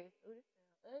some beers. Ooh, this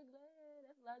sounds ugly.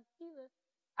 That's a lot of tequila.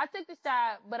 I took the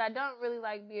shot, but I don't really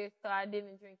like beer, so I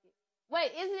didn't drink it.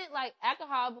 Wait, isn't it like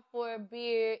alcohol before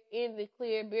beer in the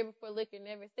clear, beer before liquor,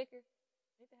 never thicker?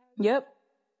 Yep. Oh,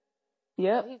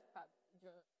 he's probably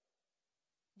drunk.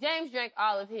 James drank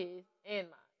all of his and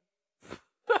mine.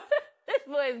 This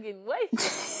boy is getting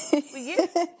wasted.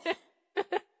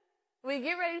 We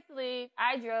get ready to leave.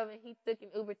 I drove and he took an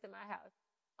Uber to my house.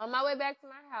 On my way back to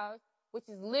my house, which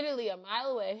is literally a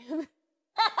mile away,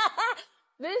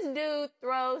 this dude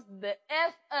throws the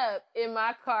F up in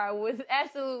my car with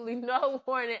absolutely no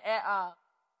warning at all.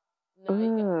 No,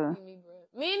 you can't see me, bro.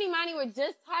 Me and Imani were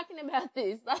just talking about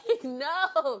this. Like,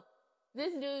 no.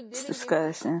 This dude didn't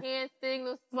disgusting. give hand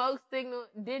signal, smoke signal,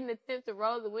 didn't attempt to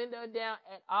roll the window down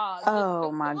at all.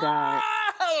 Oh my God.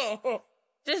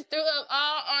 Just threw up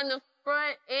all on the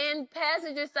front and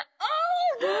passenger side.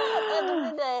 Oh, God, at the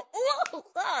window. Oh,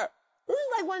 God. This is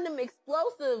like one of them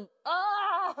explosive.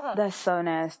 Oh. That's so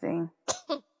nasty.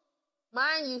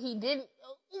 Mind you, he didn't.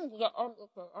 Oh, okay, I don't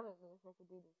know if I could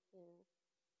do this.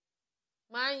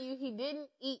 Mind you, he didn't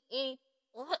eat any.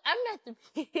 I'm not the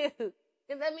puke.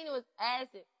 Because that means it was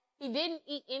acid. He didn't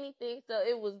eat anything, so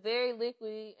it was very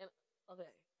liquidy. And okay,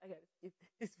 I gotta skip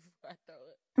this before I throw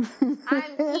it.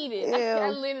 I'm heated. I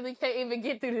literally can't even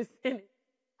get through this sentence.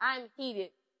 I'm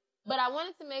heated. But I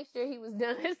wanted to make sure he was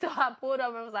done, so I pulled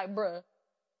over and was like, bruh,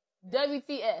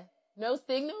 WTF? No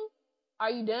signal? Are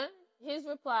you done? His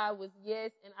reply was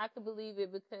yes, and I could believe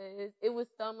it because it was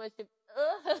so much of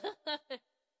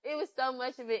it was so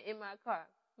much of it in my car.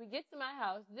 We get to my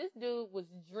house. This dude was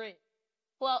drenched.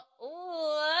 Well,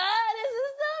 this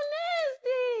is so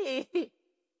nasty.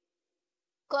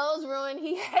 Clothes ruined.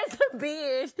 He has a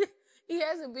beard. He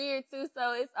has a beard too,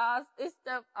 so it's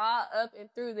stuff all up and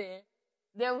through there.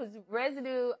 There was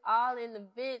residue all in the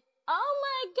vents. Oh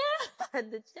my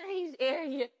God, the change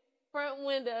area, front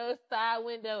window, side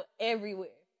window,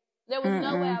 everywhere. There was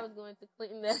no way I was going to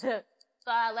clean that up.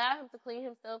 So I allowed him to clean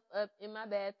himself up in my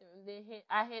bathroom. Then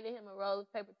I handed him a roll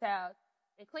of paper towels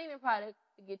and cleaning products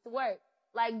to get to work.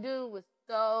 Like, dude was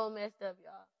so messed up,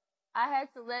 y'all. I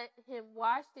had to let him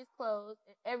wash his clothes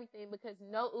and everything because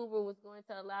no Uber was going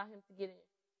to allow him to get in.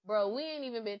 Bro, we ain't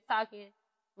even been talking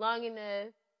long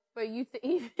enough for you to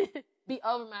even be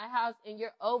over my house and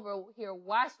you're over here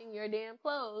washing your damn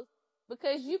clothes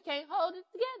because you can't hold it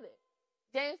together.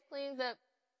 James cleans up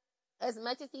as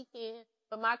much as he can,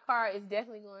 but my car is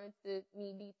definitely going to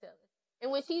need detailing, in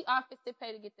which he offers to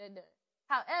pay to get that done.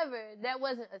 However, there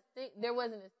wasn't a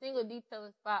single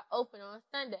detailing spot open on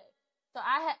Sunday. So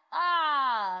I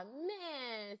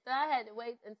had to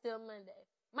wait until Monday.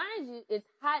 Mind you, it's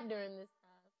hot during this time.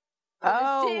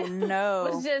 Oh, no.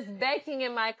 Was just baking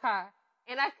in my car.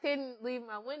 And I couldn't leave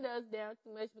my windows down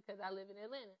too much because I live in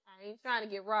Atlanta. I ain't trying to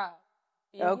get robbed.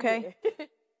 Okay.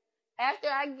 After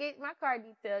I get my car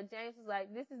detailed, James was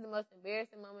like, this is the most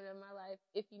embarrassing moment of my life.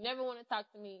 If you never want to talk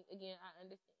to me again, I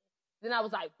understand. Then I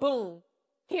was like, boom,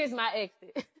 here's my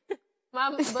exit.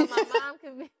 But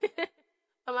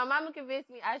my mama convinced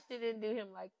me I shouldn't do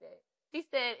him like that. She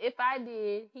said if I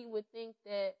did, he would think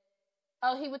that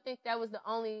was the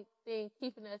only thing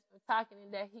keeping us from talking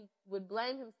and that he would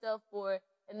blame himself for it,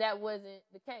 and that wasn't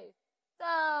the case.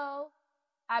 So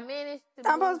I managed to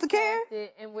I'm supposed to care?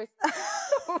 it, and we're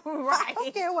right. I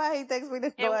don't care why he thinks we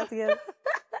didn't go out together.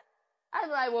 I was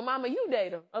like, well, mama, you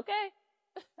date him, okay?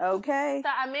 Okay. So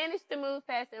I managed to move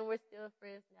past and we're still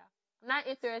friends now. I'm not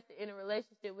interested in a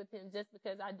relationship with him just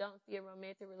because I don't see a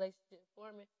romantic relationship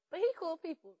forming. But he cool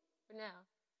people for now.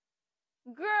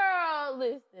 Girl,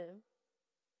 listen.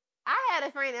 I had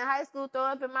a friend in high school throw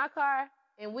up in my car,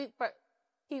 and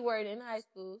keyword in high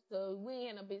school, so we ain't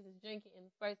had no business drinking in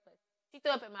the first place. She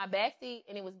threw up in my backseat,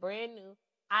 and it was brand new.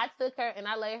 I took her, and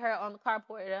I laid her on the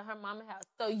carport at her mama's house.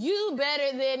 So you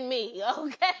better than me,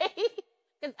 okay?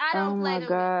 Because I don't play them.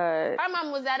 God. Her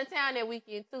mama was out of town that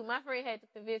weekend, too. My friend had to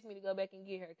convince me to go back and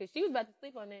get her, because she was about to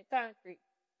sleep on that concrete.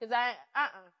 Because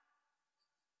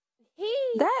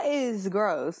That is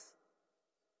gross.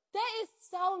 That is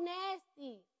so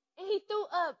nasty. And he threw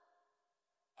up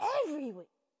everywhere.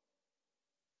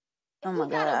 Oh my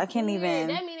God, I can't even.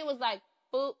 That mean it was like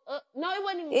food. No, it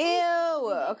wasn't even.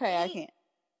 Ew. Okay, I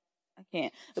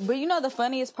can't. But you know the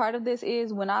funniest part of this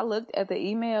is when I looked at the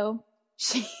email,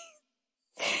 she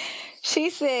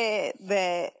said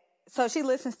that, so she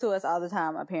listens to us all the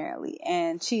time apparently,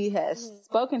 and she has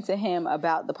spoken to him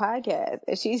about the podcast,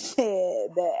 and she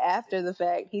said that after the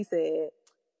fact, he said,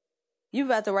 "You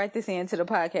about to write this into the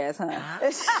podcast,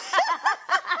 huh?"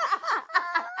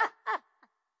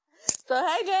 So,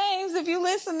 hey, James, if you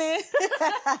listening.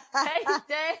 Hey,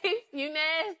 James, you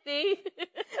nasty.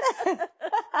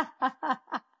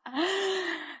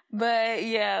 But,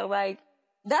 yeah, like,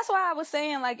 that's why I was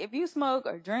saying, like, if you smoke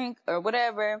or drink or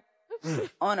whatever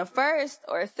on a first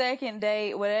or a second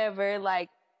date, whatever, like,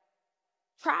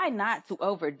 try not to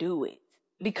overdo it.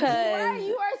 Because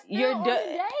you are still on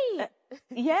a date.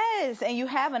 Yes, and you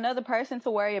have another person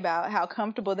to worry about how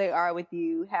comfortable they are with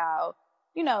you, how,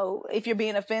 you know, if you're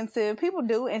being offensive. People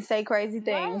do and say crazy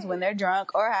things when they're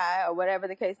drunk or high or whatever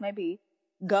the case may be.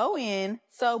 Go in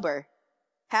sober.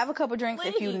 Have a couple drinks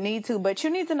if you need to, but you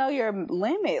need to know your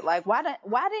limit. Like, why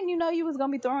didn't you know you was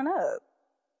going to be throwing up?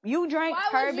 You drank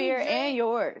her beer and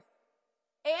yours.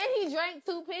 And he drank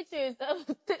 2 pitchers of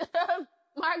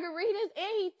margaritas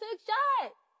and he took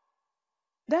shots.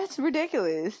 That's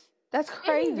ridiculous. That's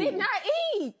crazy. And he did not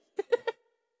eat.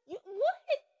 What?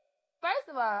 First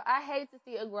of all, I hate to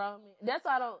see a grown man. That's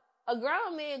why a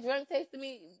grown man drunk texting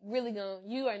me, really gone.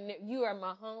 You are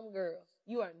my home girl.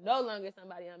 You are no longer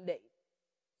somebody I'm dating.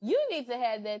 You need to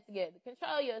have that together.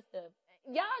 Control your stuff.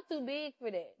 Y'all too big for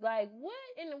that. Like, what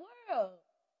in the world?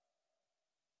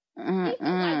 Like,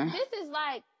 this is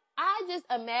like, I just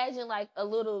imagine like a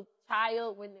little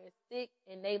child when they're sick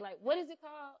and they like, what is it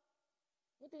called?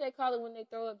 What do they call it when they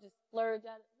throw up, just splurge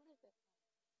out?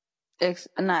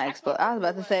 Not explosive. I was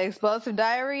about to say explosive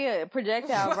diarrhea,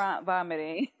 projectile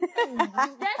vomiting.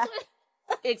 That's what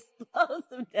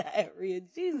explosive diarrhea.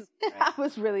 Jesus Christ. I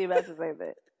was really about to say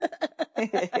that.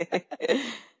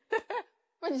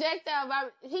 Projectile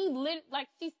vomiting. He lit, like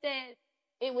she said,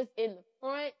 it was in the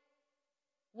front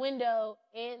window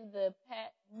and the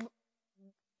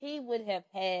he would have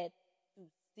had to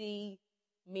see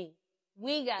me.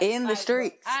 We got in the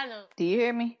streets. I know. Do you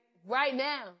hear me? Right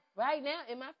now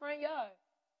in my front yard.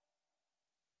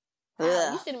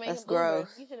 Ugh, you should have made him gross.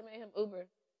 Uber. You should have made him Uber.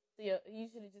 So you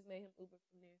should have just made him Uber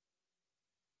from there.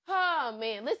 Oh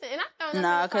man, listen, and I found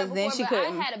out because then she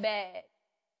couldn't. I had a bad.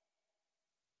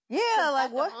 Yeah,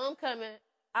 like what? Homecoming,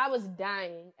 I was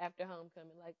dying after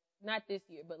homecoming. Like not this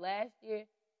year, but last year,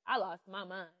 I lost my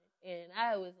mind, and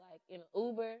I was like in an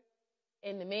Uber,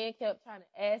 and the man kept trying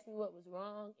to ask me what was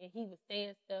wrong, and he was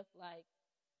saying stuff like,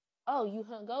 "Oh, you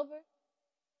hungover?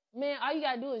 Man, all you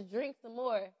gotta do is drink some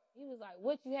more." He was like,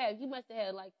 "What you have? You must have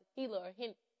had like tequila or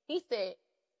hen." He said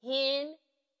hen,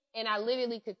 and I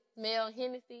literally could smell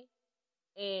Hennessy.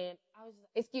 And I was just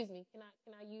like, "Excuse me, can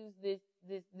I use this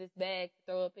bag to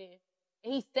throw up in?"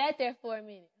 And he sat there for a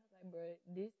minute. I was like, "Bro,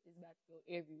 this is about to go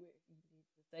everywhere. You need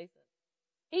to say something."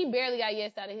 He barely got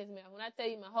yes out of his mouth. When I tell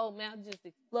you, my whole mouth just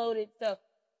exploded. So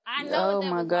I know what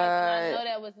that was God. like. And I know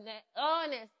that was that. Oh,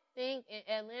 and that stink in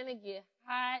Atlanta get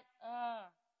hot. Oh,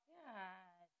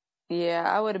 God. Yeah,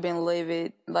 I would have been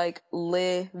livid.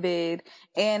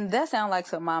 And that sounds like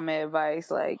some mama advice.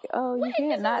 Like, oh, you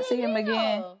can't not see him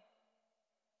again.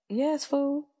 Yes,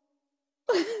 fool.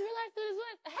 You realize who this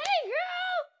was? Hey,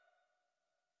 girl!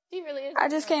 She really is. I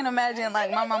just can't imagine,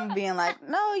 like, my mama being like,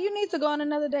 no, you need to go on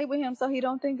another date with him so he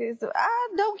don't think this. I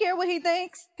don't care what he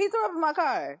thinks. He threw up in my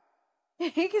car.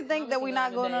 He can think that we're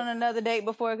not going on another date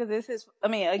before because it's his,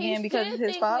 because it's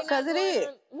his fault. Because it is.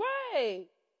 Right.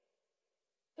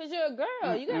 Because you're a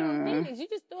girl. You got no feelings. You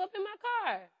just threw up in my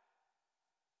car.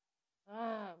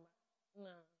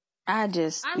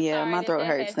 No. My throat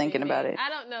hurts thinking about it. I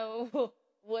don't know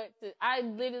I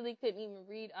literally couldn't even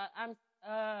read. I'm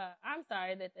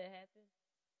sorry that happened.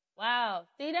 Wow.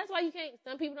 See, that's why you can't,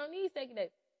 some people don't need second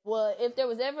dates. Well, if there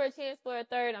was ever a chance for a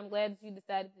third, I'm glad that you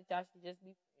decided that y'all should just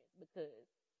be friends, because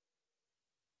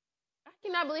I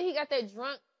cannot believe he got that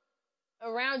drunk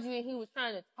around you and he was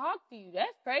trying to talk to you.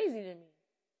 That's crazy to me.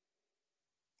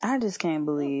 I just can't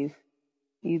believe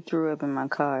you threw up in my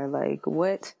car. Like,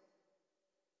 what?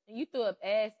 And you threw up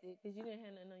acid because you didn't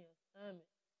have nothing on your stomach.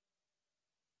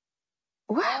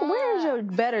 Where's your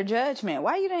better judgment?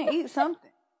 Why you didn't eat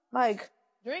something? Like,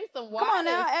 drink some water. Come on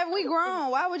now, if we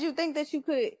grown, why would you think that you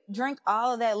could drink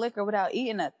all of that liquor without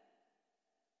eating it?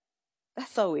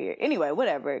 That's so weird. Anyway,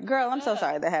 whatever. Girl, I'm so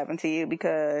sorry that happened to you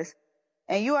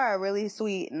and you are a really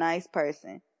sweet, nice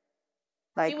person.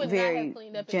 Like, very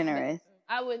generous.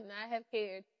 I would not have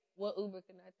cared what Uber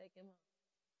could not take him home.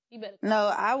 He better. No,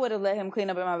 I would have let him clean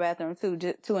up in my bathroom too,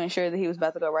 just to ensure that he was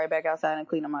about to go right back outside and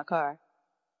clean up my car.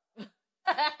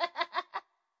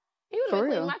 He would have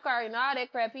cleaned my car and all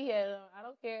that crap he had on. I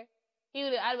don't care.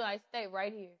 I'd be like, stay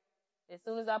right here. As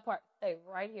soon as I park, stay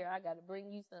right here. I got to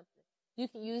bring you something. You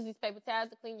can use these paper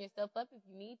towels to clean yourself up if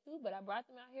you need to, but I brought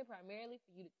them out here primarily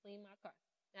for you to clean my car.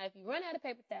 Now, if you run out of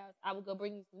paper towels, I will go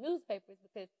bring you some newspapers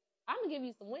because I'm going to give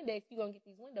you some Windex. You're going to get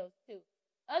these windows too.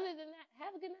 Other than that,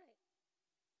 have a good night.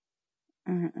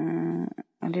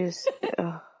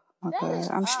 Oh my God,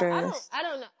 I'm stressed. I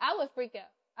don't know. I would freak out.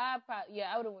 I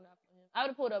would have went off on him. I would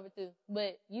have pulled over too.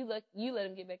 But you let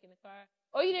him get back in the car.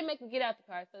 Or you didn't make him get out the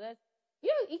car. So that's,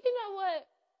 you know what?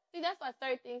 See, that's why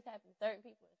certain things happen to certain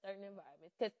people in certain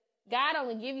environments. Because God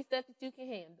only give you stuff that you can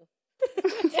handle.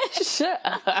 Shut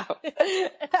up.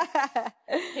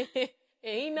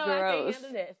 And he know I can't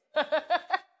handle this.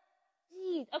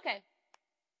 Jeez. Okay.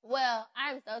 Well,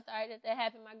 I'm so sorry that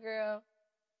happened, my girl.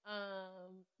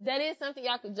 That is something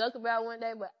y'all could joke about one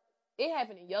day, but it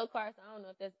happened in your car, so I don't know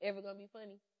if that's ever gonna be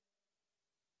funny.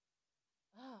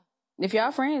 Oh. If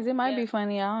y'all friends, it might be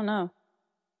funny. I don't know.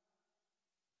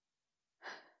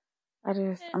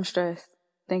 I'm stressed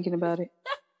thinking about it.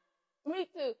 Me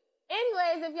too. And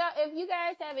anyways, if you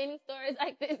guys have any stories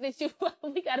like this,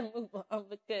 we gotta move on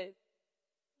because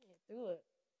through it.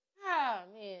 Oh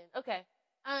man. Okay.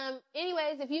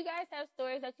 Anyways, if you guys have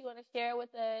stories that you want to share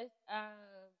with us,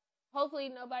 hopefully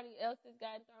nobody else has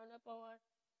gotten thrown up on.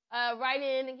 Write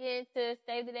in again to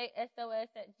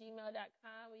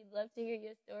savethedatesos@gmail.com. We'd love to hear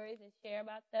your stories and share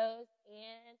about those.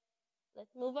 And let's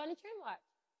move on to Trend Watch.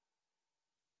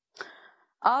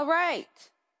 All right.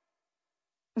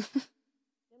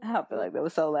 I feel like that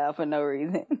was so loud for no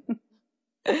reason.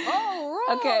 All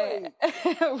right. Okay.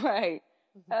 Right.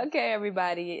 Okay,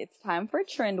 everybody. It's time for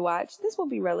Trend Watch. This will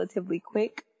be relatively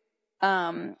quick.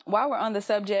 While we're on the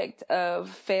subject of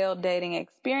failed dating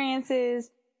experiences,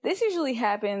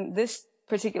 this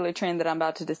particular trend that I'm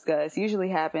about to discuss usually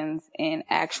happens in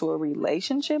actual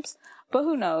relationships, but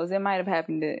who knows? It might have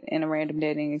happened in a random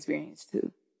dating experience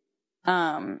too.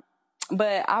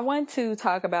 But I want to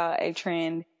talk about a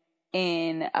trend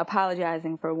in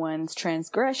apologizing for one's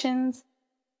transgressions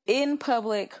in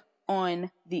public on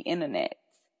the internet.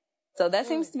 So that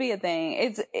seems to be a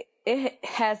thing. It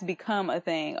has become a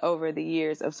thing over the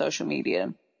years of social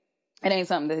media. It ain't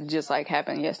something that just like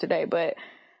happened yesterday, but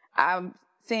I'm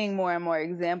seeing more and more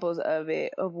examples of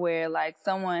it, of where like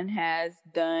someone has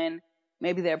done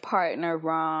maybe their partner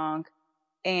wrong,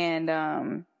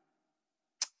 and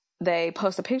they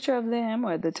post a picture of them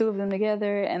or the two of them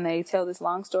together, and they tell this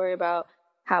long story about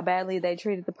how badly they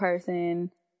treated the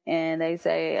person. And they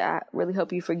say, I really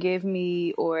hope you forgive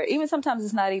me. Or even sometimes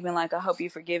it's not even like, I hope you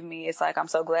forgive me. It's like, I'm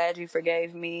so glad you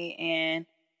forgave me. And,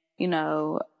 you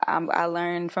know, I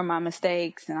learned from my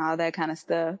mistakes and all that kind of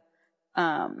stuff.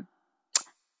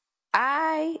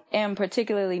 I am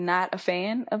particularly not a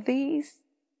fan of these,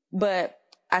 but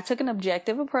I took an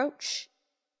objective approach,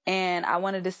 and I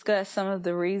want to discuss some of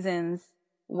the reasons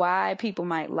why people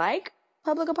might like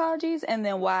public apologies, and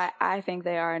then why I think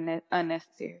they are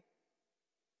unnecessary.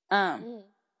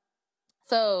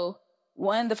 So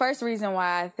the first reason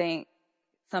why I think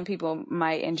some people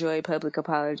might enjoy public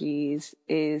apologies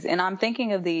is, and I'm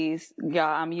thinking of these,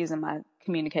 y'all, I'm using my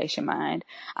communication mind.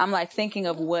 I'm like thinking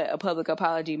of what a public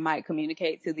apology might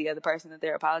communicate to the other person that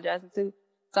they're apologizing to.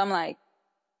 So I'm like,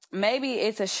 maybe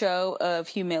it's a show of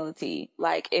humility.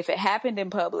 Like if it happened in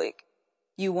public,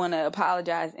 you want to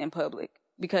apologize in public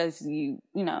because you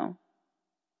know.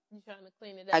 You're trying to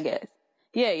clean it up. I guess.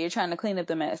 Yeah, you're trying to clean up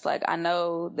the mess. Like, I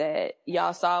know that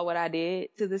y'all saw what I did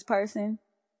to this person,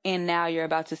 and now you're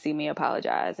about to see me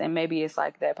apologize. And maybe it's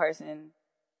like that person,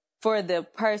 for the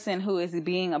person who is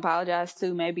being apologized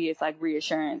to, maybe it's like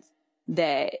reassurance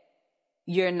that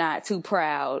you're not too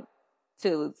proud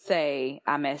to say,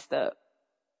 I messed up.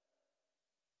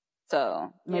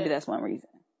 So maybe that's one reason.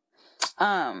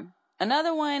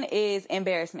 Another one is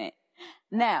embarrassment.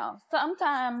 Now,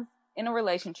 sometimes in a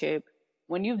relationship,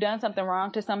 when you've done something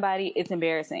wrong to somebody, it's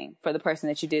embarrassing for the person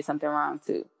that you did something wrong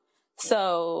to.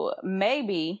 So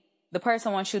maybe the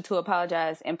person wants you to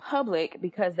apologize in public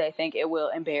because they think it will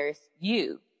embarrass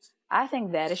you. I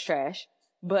think that is trash,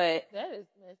 but that is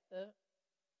messed up.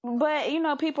 But, you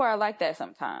know, people are like that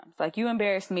sometimes. Like, you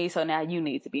embarrassed me, so now you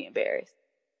need to be embarrassed.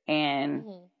 And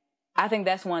I think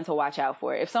that's one to watch out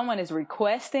for. If someone is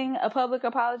requesting a public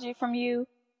apology from you,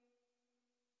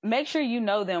 make sure you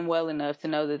know them well enough to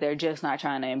know that they're just not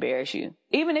trying to embarrass you.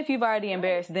 Even if you've already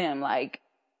embarrassed them, like,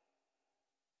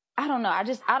 I don't know. I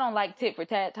don't like tit for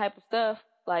tat type of stuff.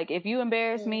 Like, if you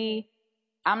embarrass me,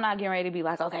 I'm not getting ready to be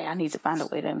like, okay, I need to find a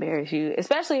way to embarrass you.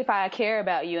 Especially if I care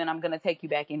about you and I'm going to take you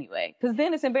back anyway. Because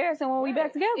then it's embarrassing when we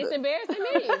back together. It's embarrassing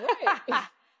me, right.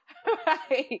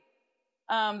 Right.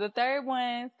 The third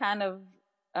one's kind of,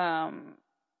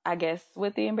 I guess,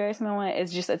 with the embarrassment one,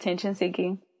 is just attention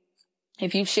seeking.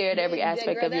 If you've shared every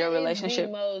aspect of your relationship.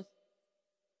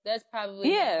 That's probably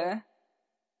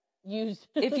used.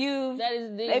 If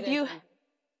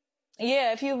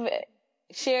you've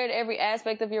shared every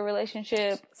aspect of your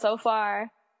relationship so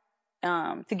far,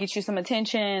 to get you some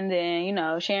attention, then, you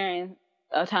know, sharing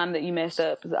a time that you messed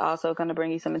up is also going to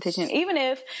bring you some attention. Even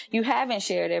if you haven't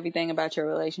shared everything about your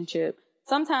relationship,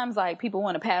 sometimes, like, people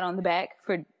want a pat on the back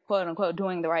for quote unquote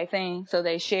doing the right thing. So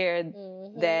they shared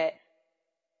that,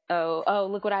 oh,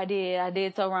 look what I did. I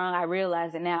did so wrong. I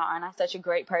realize it now. Aren't I such a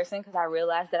great person because I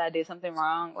realized that I did something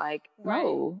wrong? Like,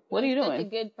 no, what are you doing? Such a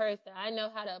good person. I know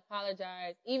how to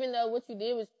apologize, even though what you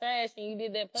did was trash and you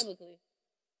did that publicly.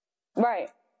 Right.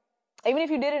 Even if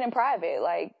you did it in private,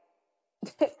 like,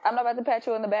 I'm not about to pat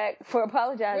you on the back for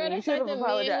apologizing. Girl, you should have like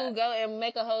apologized. Men who go and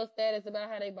make a whole status about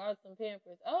how they bought some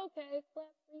Pampers. Okay, clap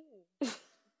for you.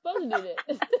 Supposed to do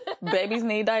that. Babies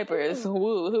need diapers.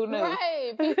 Woo, who knew?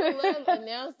 Right. People love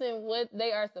announcing what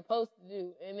they are supposed to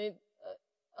do, and it.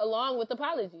 along with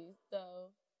apologies. So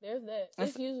there's that.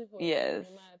 It's usually for yes,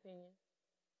 in my opinion.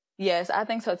 Yes, I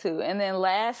think so too. And then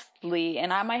lastly,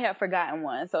 and I might have forgotten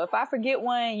one. So if I forget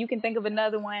one, you can think of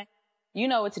another one. You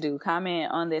know what to do.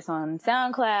 Comment on this on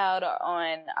SoundCloud or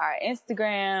on our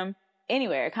Instagram,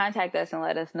 anywhere. Contact us and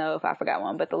let us know if I forgot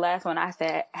one. But the last one I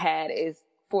had is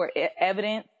for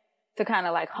evidence, to kind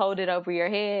of like hold it over your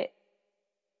head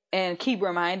and keep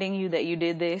reminding you that you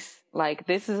did this. Like,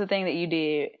 this is the thing that you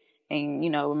did. And, you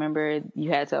know, remember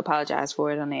you had to apologize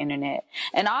for it on the internet.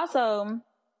 And also,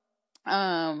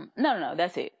 no,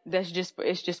 that's it. It's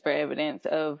just for evidence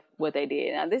of what they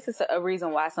did. Now, this is a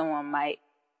reason why someone might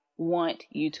want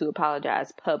you to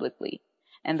apologize publicly.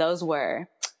 And those were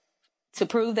to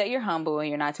prove that you're humble and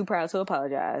you're not too proud to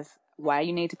apologize. Why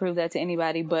you need to prove that to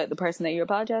anybody but the person that you're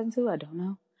apologizing to, I don't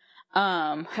know.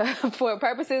 For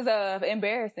purposes of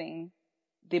embarrassing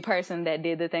the person that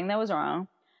did the thing that was wrong,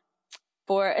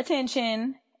 for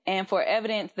attention, and for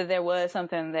evidence that there was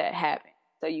something that happened.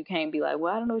 So you can't be like,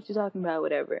 well, I don't know what you're talking about,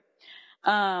 whatever.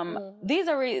 These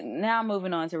are now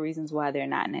moving on to reasons why they're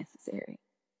not necessary.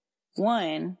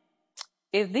 One,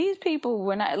 if these people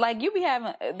were not, like,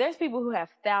 there's people who have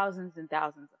thousands and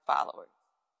thousands of followers,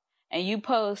 and you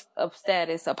post a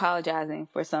status apologizing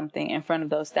for something in front of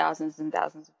those thousands and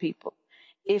thousands of people.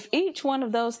 If each one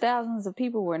of those thousands of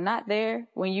people were not there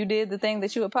when you did the thing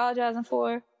that you're apologizing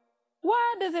for,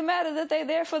 why does it matter that they're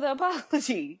there for the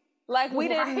apology? Like, we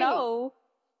didn't know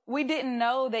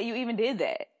that you even did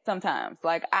that sometimes.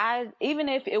 Like, even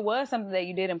if it was something that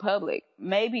you did in public,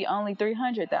 maybe only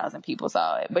 300,000 people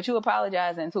saw it, but you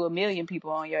apologizing to 1 million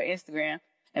people on your Instagram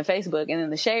and Facebook, and then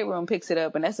the Shade Room picks it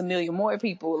up, and that's 1 million more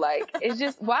people. Like, it's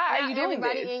just, why are you doing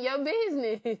everybody this? in your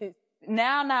business?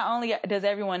 Now, not only does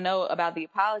everyone know about the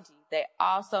apology, they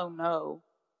also know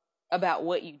about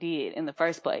what you did in the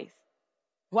first place.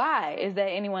 Why is that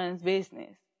anyone's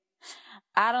business?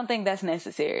 I don't think that's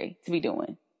necessary to be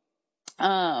doing.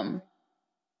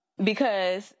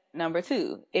 Because number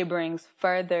 2, it brings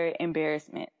further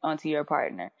embarrassment onto your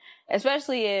partner,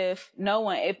 especially if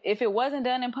if it wasn't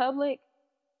done in public,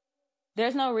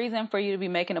 there's no reason for you to be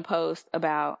making a post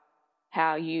about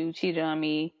how you cheated on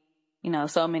me,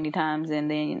 so many times.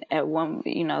 And then at one,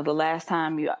 the last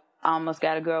time you almost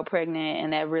got a girl pregnant,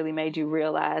 and that really made you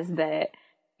realize that,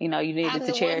 you needed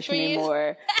to cherish me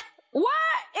more.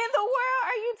 Why in the world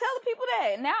are you telling people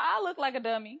that? Now I look like a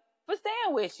dummy for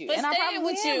staying with you. And I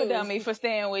probably am a dummy for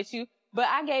staying with you. But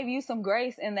I gave you some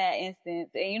grace in that instance.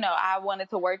 And, I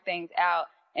wanted to work things out.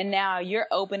 And now you're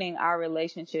opening our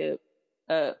relationship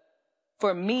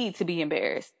for me to be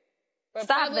embarrassed. For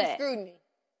Stop public that. Scrutiny.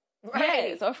 Right.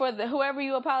 Yes, or for whoever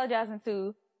you apologizing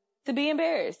to be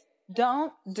embarrassed.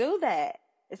 Don't do that.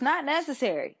 It's not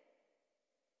necessary.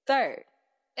 Third.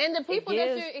 And the people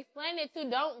that you're explaining it to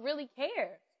don't really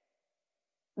care.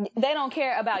 They don't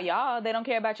care about y'all. They don't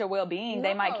care about your well-being. No.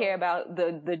 They might care about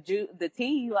the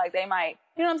tea. Like, they might,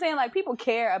 you know what I'm saying? Like, people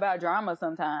care about drama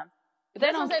sometimes. But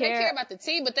they don't care. They care about the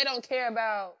tea, but they don't care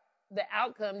about the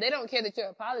outcome. They don't care that you're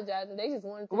apologizing. They just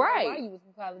want to know why you was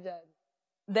apologizing.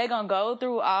 They're going to go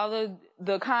through all of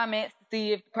the comments to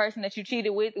see if the person that you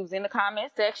cheated with was in the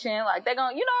comment section. Like, they're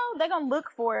going to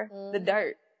look for the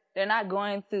dirt. They're not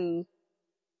going to,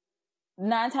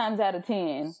 9 times out of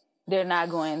 10, they're not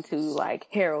going to, like,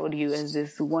 herald you as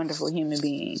this wonderful human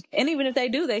being. And even if they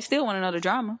do, they still want to know the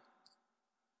drama.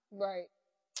 Right.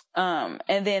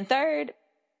 And then third,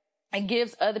 it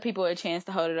gives other people a chance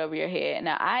to hold it over your head.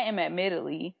 Now, I am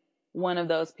admittedly one of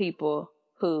those people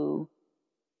who,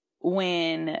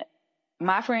 when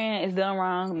my friend is done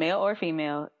wrong, male or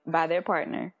female, by their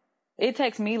partner, it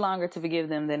takes me longer to forgive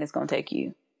them than it's going to take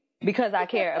you, because I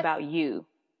care about you.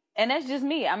 And that's just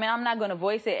me. I mean, I'm not going to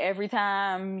voice it every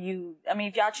time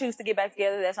if y'all choose to get back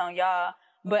together, that's on y'all.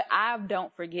 But I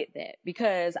don't forget that,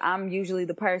 because I'm usually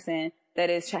the person that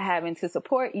is having to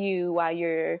support you while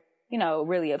you're,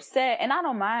 really upset. And I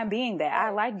don't mind being that. I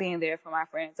like being there for my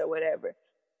friends or whatever.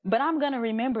 But I'm going to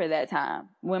remember that time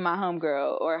when my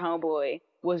homegirl or homeboy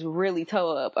was really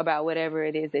toe up about whatever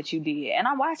it is that you did. And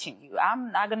I'm watching you.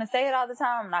 I'm not going to say it all the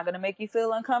time. I'm not going to make you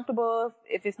feel uncomfortable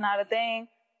if it's not a thing.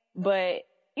 But,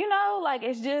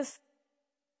 it's just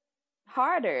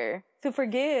harder to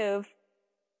forgive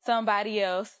somebody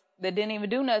else that didn't even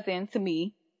do nothing to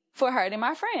me for hurting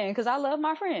my friend, because I love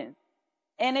my friends.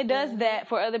 And it does that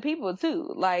for other people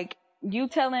too. Like, you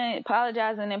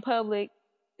apologizing in public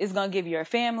is going to give your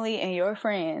family and your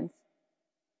friends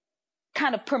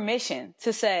kind of permission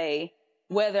to say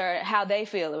how they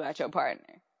feel about your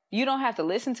partner. You don't have to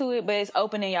listen to it, but it's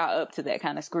opening y'all up to that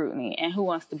kind of scrutiny. And who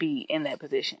wants to be in that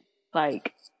position?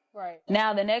 Like, right.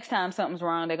 Now the next time something's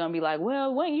wrong, they're going to be like,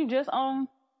 well, weren't you just on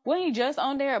wasn't he just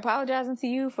on there apologizing to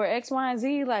you for X, Y, and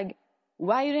Z? Like,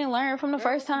 why you didn't learn from the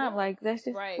first time? Like, that's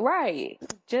just right.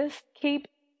 Just keep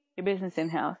your business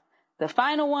in-house. The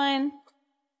final one,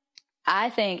 I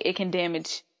think it can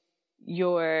damage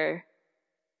your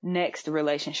next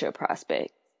relationship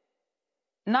prospect.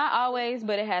 Not always,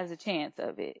 but it has a chance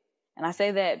of it. And I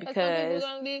say that because some people are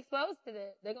going to be exposed to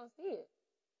that. They're going to see it.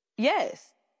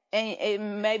 Yes. And it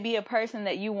may be a person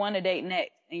that you want to date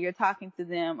next, and you're talking to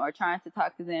them or trying to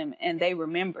talk to them, and they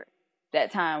remember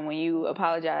that time when you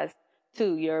apologized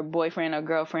to your boyfriend or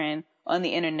girlfriend on the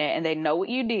internet, and they know what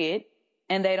you did,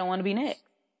 and they don't want to be next.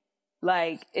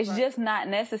 Like, it's just not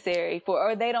necessary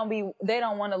or they don't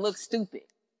want to look stupid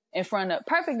in front of,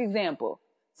 perfect example.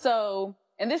 So,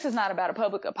 and this is not about a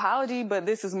public apology, but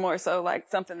this is more so like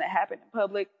something that happened in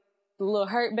public. The little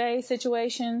Hurt Bae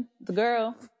situation, the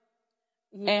girl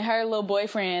and her little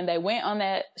boyfriend, they went on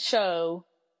that show,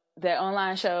 that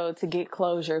online show, to get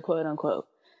closure, quote unquote.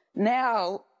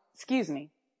 Now, excuse me.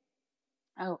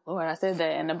 Oh Lord, I said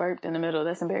that and I burped in the middle.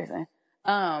 That's embarrassing.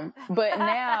 But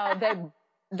now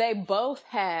they're both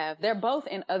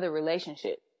in other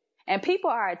relationships, and people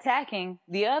are attacking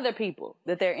the other people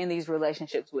that they're in these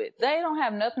relationships with. They don't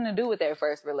have nothing to do with their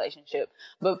first relationship,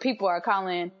 but people are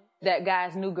calling that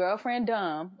guy's new girlfriend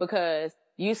dumb because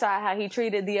you saw how he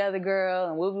treated the other girl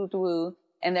and woo woo woo,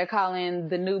 and they're calling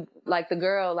the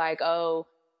girl like, oh,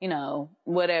 you know,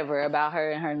 whatever about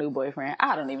her and her new boyfriend.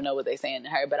 I don't even know what they're saying to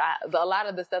her, but a lot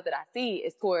of the stuff that I see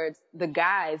is towards the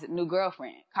guy's new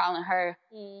girlfriend, calling her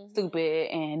stupid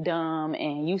and dumb,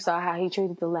 and you saw how he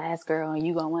treated the last girl and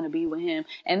you gonna want to be with him.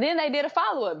 And then they did a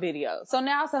follow-up video. So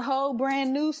now it's a whole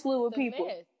brand new slew of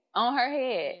people on her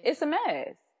head. It's a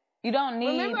mess. You don't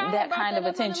need that kind of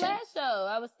attention. On the last show,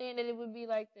 I was saying that it would be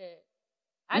like that.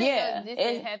 I didn't know this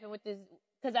didn't happen with this.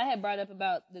 Because I had brought up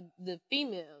about the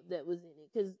female that was in it.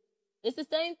 Because it's the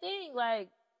same thing. Like,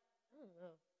 I don't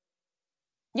know.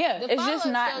 Yeah, it's just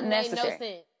not necessary. Made no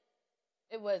sense.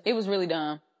 It was. It was really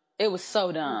dumb. It was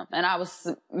so dumb. And I was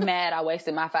mad I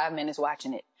wasted my 5 minutes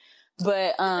watching it.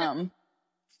 But,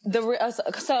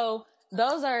 so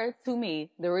those are, to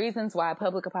me, the reasons why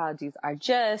public apologies are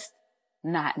just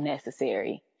not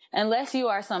necessary. Unless you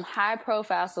are some high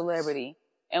profile celebrity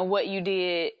and what you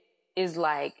did is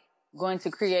like going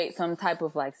to create some type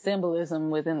of like symbolism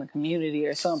within the community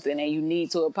or something, and you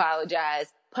need to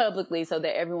apologize publicly so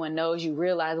that everyone knows you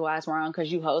realize why it's wrong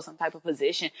because you hold some type of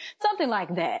position, something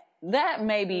like that. That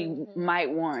maybe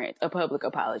might warrant a public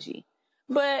apology.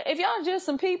 But if y'all just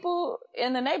some people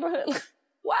in the neighborhood,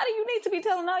 why do you need to be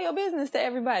telling all your business to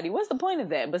everybody? What's the point of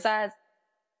that besides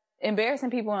embarrassing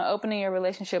people and opening your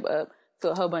relationship up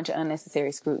to a whole bunch of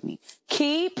unnecessary scrutiny?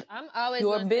 Keep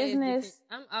your business.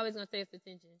 I'm always going to say it's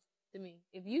attention to me.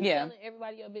 If you telling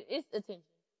everybody your business, it's attention.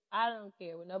 I don't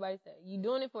care what nobody says. You're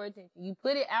doing it for attention. You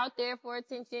put it out there for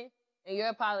attention, and you're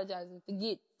apologizing to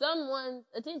get someone's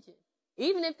attention.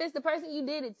 Even if it's the person you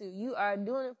did it to, you are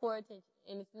doing it for attention,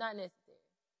 and it's not necessary.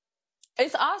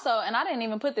 It's also, and I didn't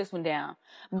even put this one down,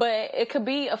 but it could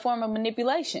be a form of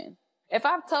manipulation. If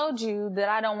I've told you that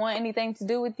I don't want anything to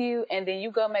do with you, and then you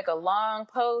go make a long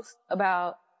post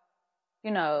about,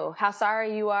 you know, how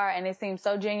sorry you are, and it seems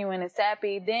so genuine and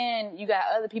sappy, then you got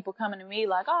other people coming to me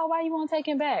like, oh, why you won't take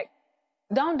him back?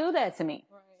 Don't do that to me.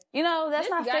 Right. You know, that's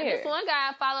not fair. This one guy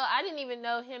I follow, I didn't even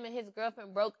know him and his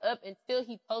girlfriend broke up until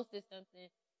he posted something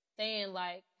saying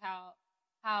like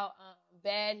how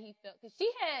bad he felt. Cause she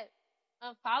had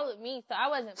unfollowed me, so I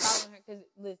wasn't following her. Cause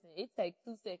listen, it takes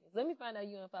 2 seconds. Let me find out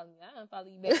you unfollow me. I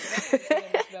unfollow you back. I don't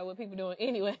care much about what people doing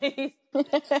anyways.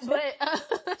 But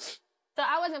so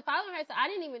I wasn't following her, so I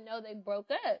didn't even know they broke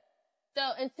up. So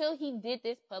until he did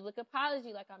this public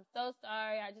apology, like, I'm so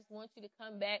sorry, I just want you to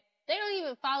come back. They don't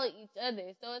even follow each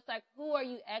other. So it's like, who are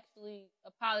you actually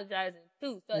apologizing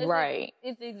to? So it's like,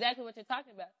 it's exactly what you're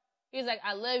talking about. He was like,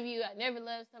 I love you. I never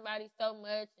loved somebody so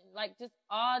much. And like, just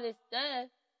all this stuff.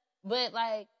 But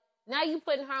like, now you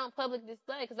putting her on public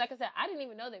display. Cause like I said, I didn't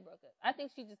even know they broke up. I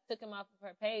think she just took him off of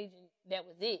her page and that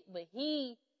was it. But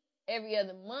he, every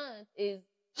other month, is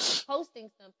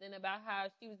posting something about how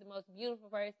she was the most beautiful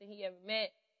person he ever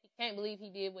met. He can't believe he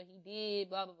did what he did,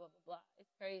 blah, blah, blah, blah, blah. It's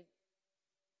crazy.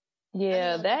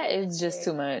 Yeah, that is just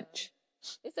too much.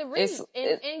 It's a risk.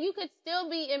 And you could still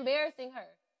be embarrassing her.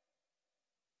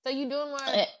 So you're doing more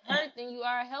hurt than you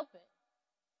are helping.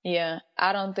 Yeah,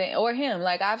 I don't think, or him.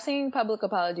 Like, I've seen public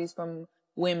apologies from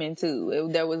women too.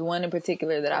 There was one in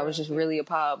particular that I was just really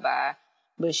appalled by,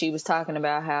 but she was talking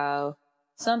about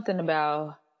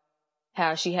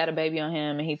how she had a baby on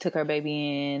him and he took her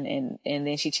baby in, and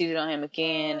then she cheated on him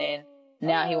again, and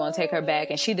now he won't take her back,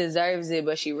 and she deserves it,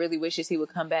 but she really wishes he would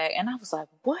come back. And I was like,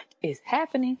 what is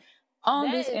happening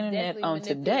on this internet on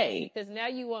today? Because now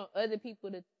you want other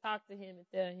people to talk to him and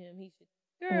tell him he should.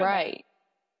 Girl, right.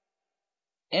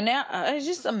 And now it's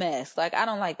just a mess. Like, I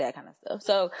don't like that kind of stuff.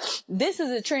 So this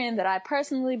is a trend that I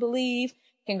personally believe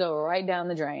can go right down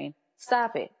the drain.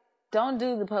 Stop it. Don't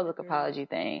do the public apology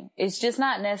thing. It's just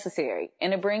not necessary.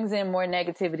 And it brings in more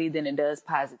negativity than it does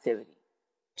positivity.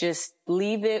 Just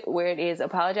leave it where it is.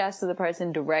 Apologize to the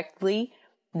person directly.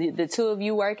 The two of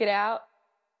you work it out.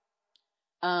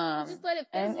 Just let it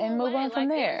and move on from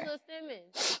there.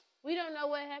 Simmons. We don't know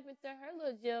what happened to her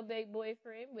little jailbait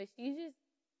boyfriend, but she just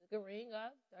took a ring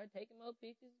off, started taking more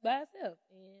pictures by herself.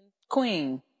 And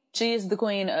queen. She is the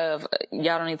queen of,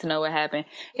 y'all don't need to know what happened.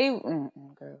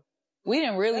 Girl. We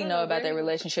didn't really know about their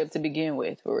relationship to begin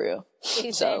with, for real.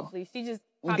 Exactly. So, she just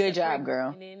good job, girl.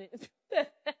 And then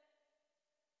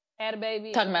had a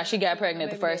baby. Talking about she got pregnant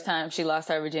the first time she lost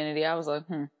her virginity. I was like,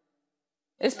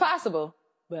 It's possible,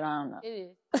 but I don't know.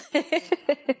 It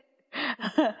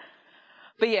is.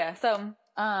 But yeah, so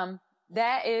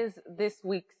that is this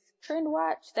week's Trend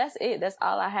Watch. That's it. That's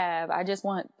all I have. I just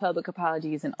want public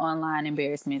apologies and online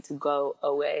embarrassment to go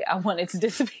away. I want it to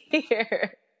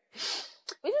disappear.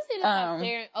 We just need to stop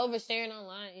oversharing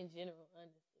online in general,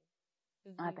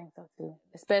 honestly. I think so too.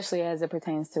 Especially as it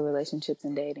pertains to relationships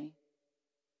and dating.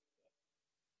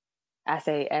 I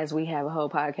say, as we have a whole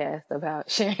podcast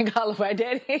about sharing all of our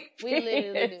dating experiences. We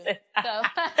literally do. So,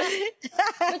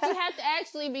 but you have to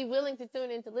actually be willing to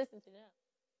tune in to listen to them.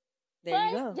 There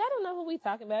you go. Y'all don't know who we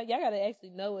talking about. Y'all gotta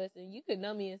actually know us, and you could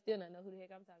know me and still not know who the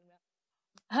heck I'm talking about.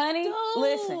 Honey, Dude,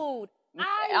 listen.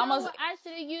 I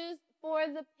should have used for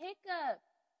the pickup.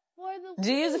 Did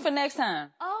you use it for next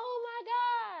time? Oh my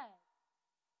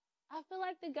God. I feel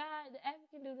like the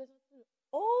African dude doesn't do it.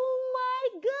 Oh my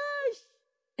gosh.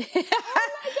 Oh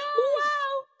my gosh.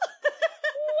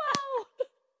 Wow.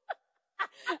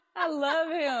 I love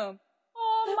him.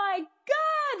 Oh my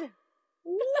God.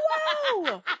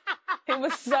 Wow. He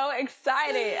was so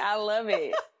excited. I love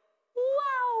it.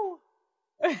 Wow.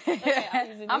 Okay,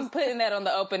 I'm putting that on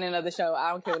the opening of the show. I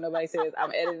don't care what nobody says.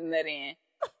 I'm editing that in.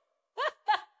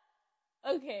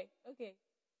 Okay.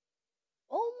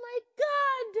 Oh my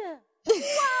God!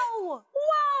 Wow!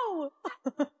 Wow!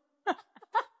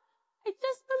 I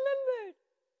just remembered.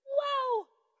 Wow!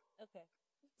 Okay.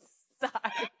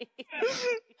 Sorry.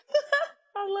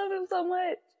 I love him so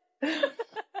much.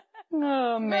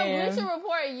 Oh man. Bleacher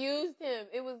Report used him.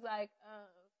 It was like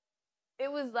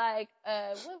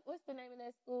what's the name of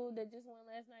that school that just won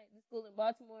last night? The school in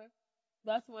Baltimore,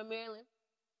 Maryland.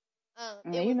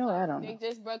 You know, I don't know. They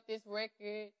just broke this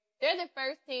record. They're the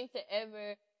first team to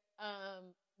ever.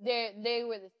 They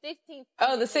were the 16th.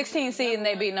 Oh, the 16th seed, and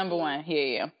they beat number one.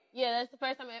 Yeah. Yeah, that's the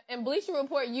first time. And Bleacher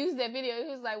Report used that video. It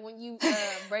was like when you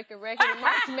break a record in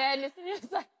March Madness, and it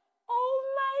was like, oh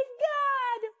my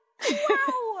God,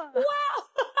 wow,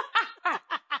 wow.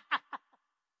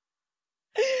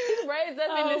 He's raised up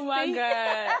in the seat. Oh my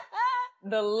God.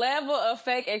 The level of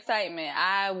fake excitement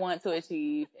I want to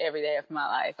achieve every day of my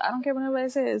life. I don't care what nobody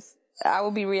says. I will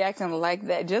be reacting like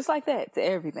that, just like that, to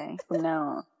everything from now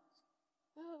on.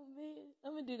 Oh man,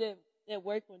 I'm gonna do that at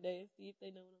work one day and see if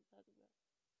they know what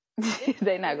I'm talking about.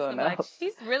 They're not gonna know. Like,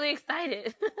 she's really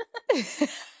excited.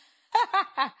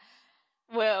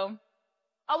 Well.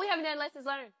 Oh, we haven't done lessons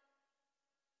learned.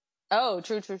 Oh,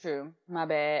 true. My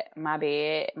bad.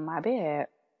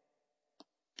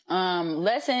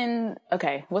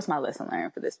 Okay, what's my lesson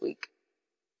learned for this week?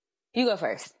 You go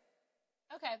first.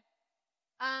 Okay.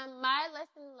 My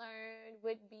lesson learned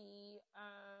would be,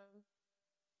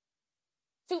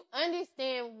 to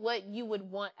understand what you would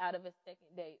want out of a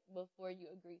second date before you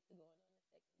agree to go on a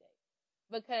second date.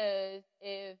 Because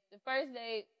if the first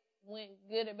date went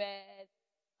good or bad,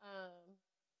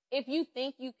 if you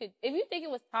think it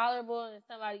was tolerable and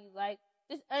somebody you like,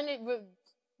 just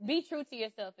be true to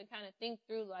yourself and kind of think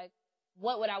through, like,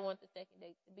 what would I want the second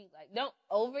date to be like? Don't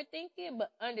overthink it, but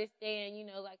understand,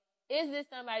 like, is this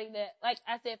somebody that, like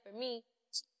I said, for me,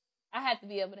 I have to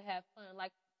be able to have fun.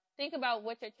 Like, think about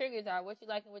what your triggers are, what you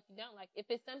like and what you don't like. If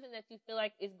it's something that you feel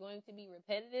like is going to be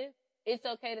repetitive, it's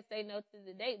okay to say no to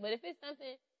the date. But if it's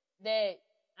something that,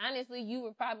 honestly, you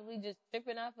were probably just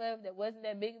tripping off of that wasn't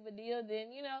that big of a deal,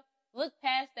 then, look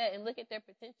past that and look at their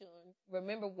potential and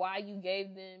remember why you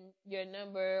gave them your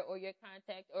number or your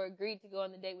contact or agreed to go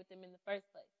on the date with them in the first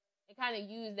place. And kind of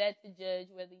use that to judge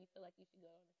whether you feel like you should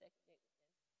go on a second date with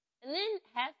them. And then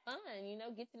have fun,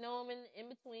 get to know them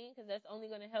in between, because that's only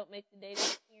going to help make the dating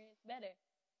experience better.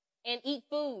 And eat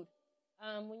food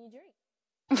when you drink.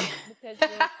 Because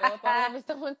you'll throw up all over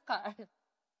someone's car.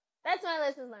 That's my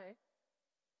lessons learned.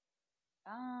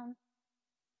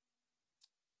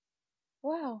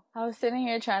 Wow. I was sitting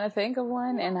here trying to think of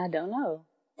one, and I don't know.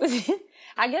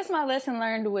 I guess my lesson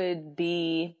learned would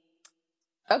be,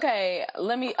 okay,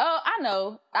 I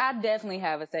know. I definitely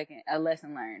have a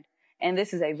lesson learned. And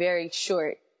this is a very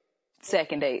short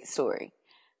second date story.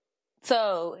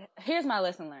 So here's my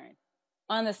lesson learned.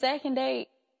 On the second date,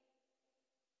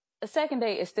 a second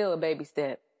date is still a baby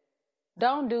step.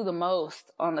 Don't do the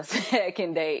most on the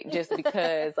second date just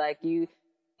because like you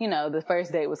know, the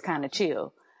first date was kind of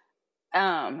chill.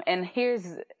 And here's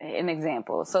an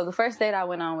example. So the first date I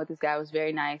went on with this guy was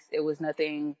very nice. It was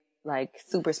nothing like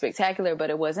super spectacular, but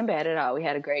it wasn't bad at all. We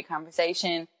had a great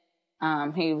conversation.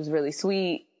 He was really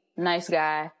sweet, nice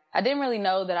guy. I didn't really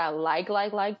know that I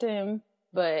liked him,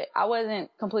 but I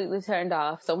wasn't completely turned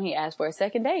off. So when he asked for a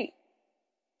second date,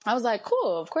 I was like,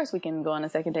 cool, of course we can go on a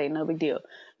second date. No big deal.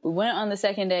 We went on the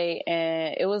second date,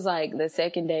 and it was like the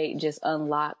second date just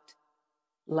unlocked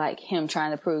like him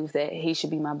trying to prove that he should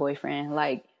be my boyfriend.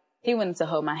 Like he wanted to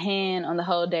hold my hand on the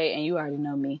whole date, and you already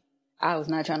know me. I was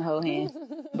not trying to hold hands,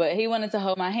 but he wanted to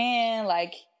hold my hand.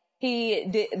 Like he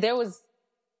did.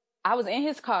 I was in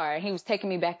his car, and he was taking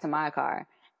me back to my car,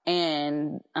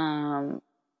 and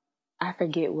I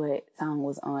forget what song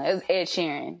was on. It was Ed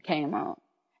Sheeran came on.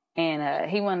 And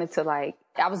he wanted to I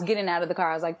was getting out of the car.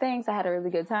 I was like, thanks, I had a really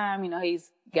good time. You know, he's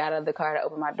got out of the car to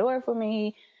open my door for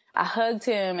me. I hugged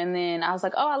him, and then I was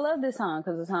like, oh, I love this song,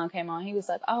 because the song came on. He was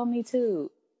like, oh, me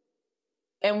too.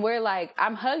 And we're like,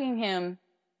 I'm hugging him,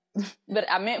 but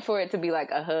I meant for it to be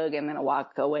like a hug and then a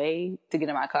walk away to get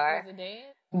in my car. Was it dance?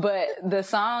 But the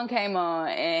song came on,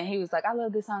 and he was like, I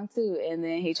love this song too. And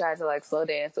then he tried to slow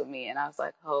dance with me, and I was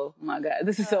like, oh my God,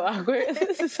 this is so awkward.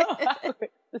 This is so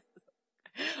awkward.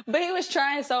 But he was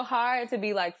trying so hard to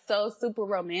be so super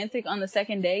romantic on the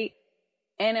second date.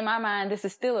 And in my mind, this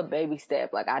is still a baby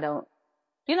step.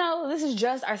 This is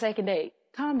just our second date.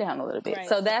 Calm down a little bit. Right.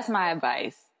 So that's my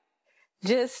advice.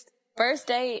 Just first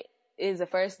date is a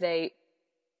first date.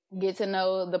 Get to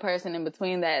know the person in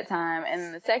between that time.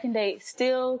 And the second date,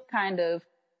 still kind of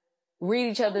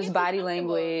read each other's body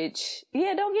language.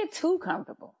 Yeah, don't get too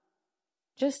comfortable.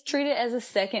 Just treat it as a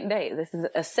second date. This is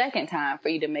a second time for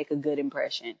you to make a good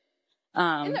impression.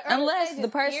 Unless the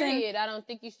person... Period, I don't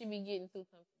think you should be getting too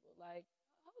comfortable.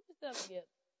 Hold yourself together.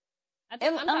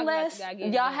 Unless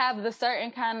y'all have the certain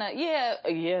kind of... Yeah,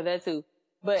 that too.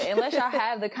 But unless y'all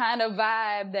have the kind of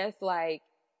vibe that's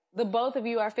the both of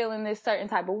you are feeling this certain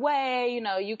type of way,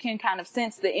 you can kind of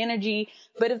sense the energy.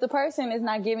 But if the person is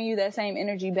not giving you that same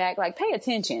energy back, pay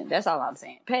attention. That's all I'm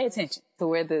saying. Pay attention to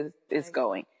where this is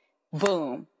going.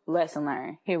 Boom. Lesson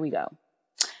learned. Here we go.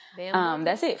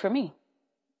 That's it for me.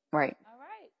 Right. All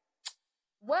right.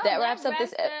 Well, that wraps up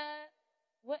this.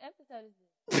 What episode is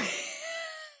this?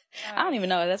 I don't even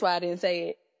know. That's why I didn't say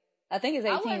it. I think it's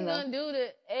 18 though. I wasn't going to do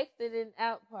the exit and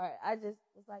out part. I just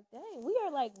was like, dang, we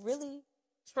are really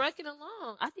trucking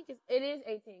along. I think it is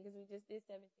 18 because we just did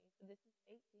 17. So this is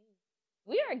 18.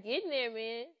 We are getting there,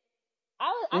 man.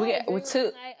 I had a dream last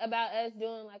night about us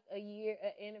doing a year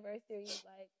anniversary,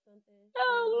 something.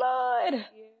 Oh Lord!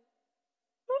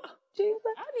 Oh, Jesus!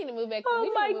 I need to move back. Oh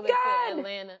we my need to move God! Back to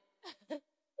Atlanta.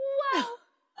 Wow!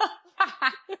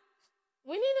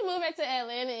 We need to move back to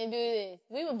Atlanta and do this.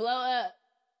 We would blow up.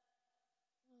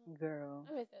 Girl,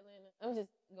 I miss Atlanta. I'm just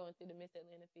going through the Miss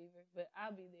Atlanta fever, but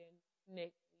I'll be there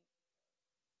next week.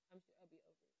 I'm sure I'll be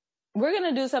over it. We're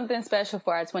gonna do something special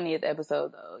for our 20th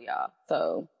episode, though, y'all.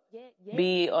 So. Yeah.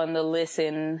 Be on the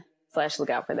listen/look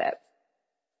out for that.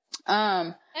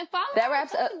 And follow that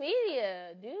wraps up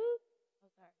media, dude. Oh,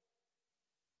 sorry.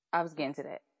 I was getting to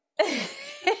that.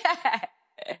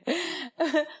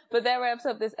 But that wraps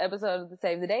up this episode of the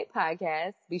Save the Date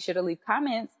podcast. Be sure to leave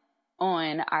comments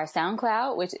on our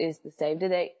SoundCloud, which is the Save the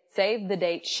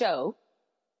Date show.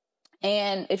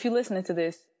 And if you're listening to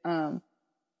this,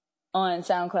 on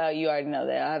SoundCloud, you already know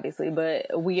that, obviously,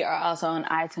 but we are also on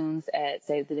iTunes at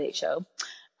Save the Date Show.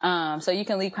 So you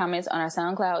can leave comments on our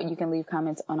SoundCloud. You can leave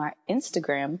comments on our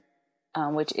Instagram,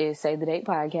 which is Save the Date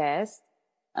Podcast.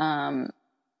 And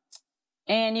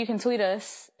you can tweet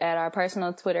us at our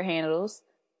personal Twitter handles.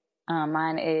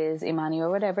 Mine is Imani or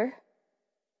whatever.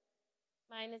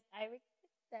 Mine is Iris.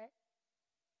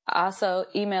 Also,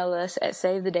 email us at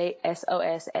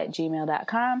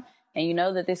savethedatesos@gmail.com. And you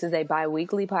know that this is a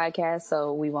bi-weekly podcast,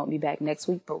 so we won't be back next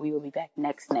week, but we will be back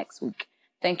next week.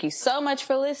 Thank you so much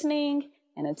for listening,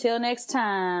 and until next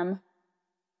time,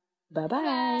 bye-bye.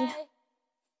 Bye.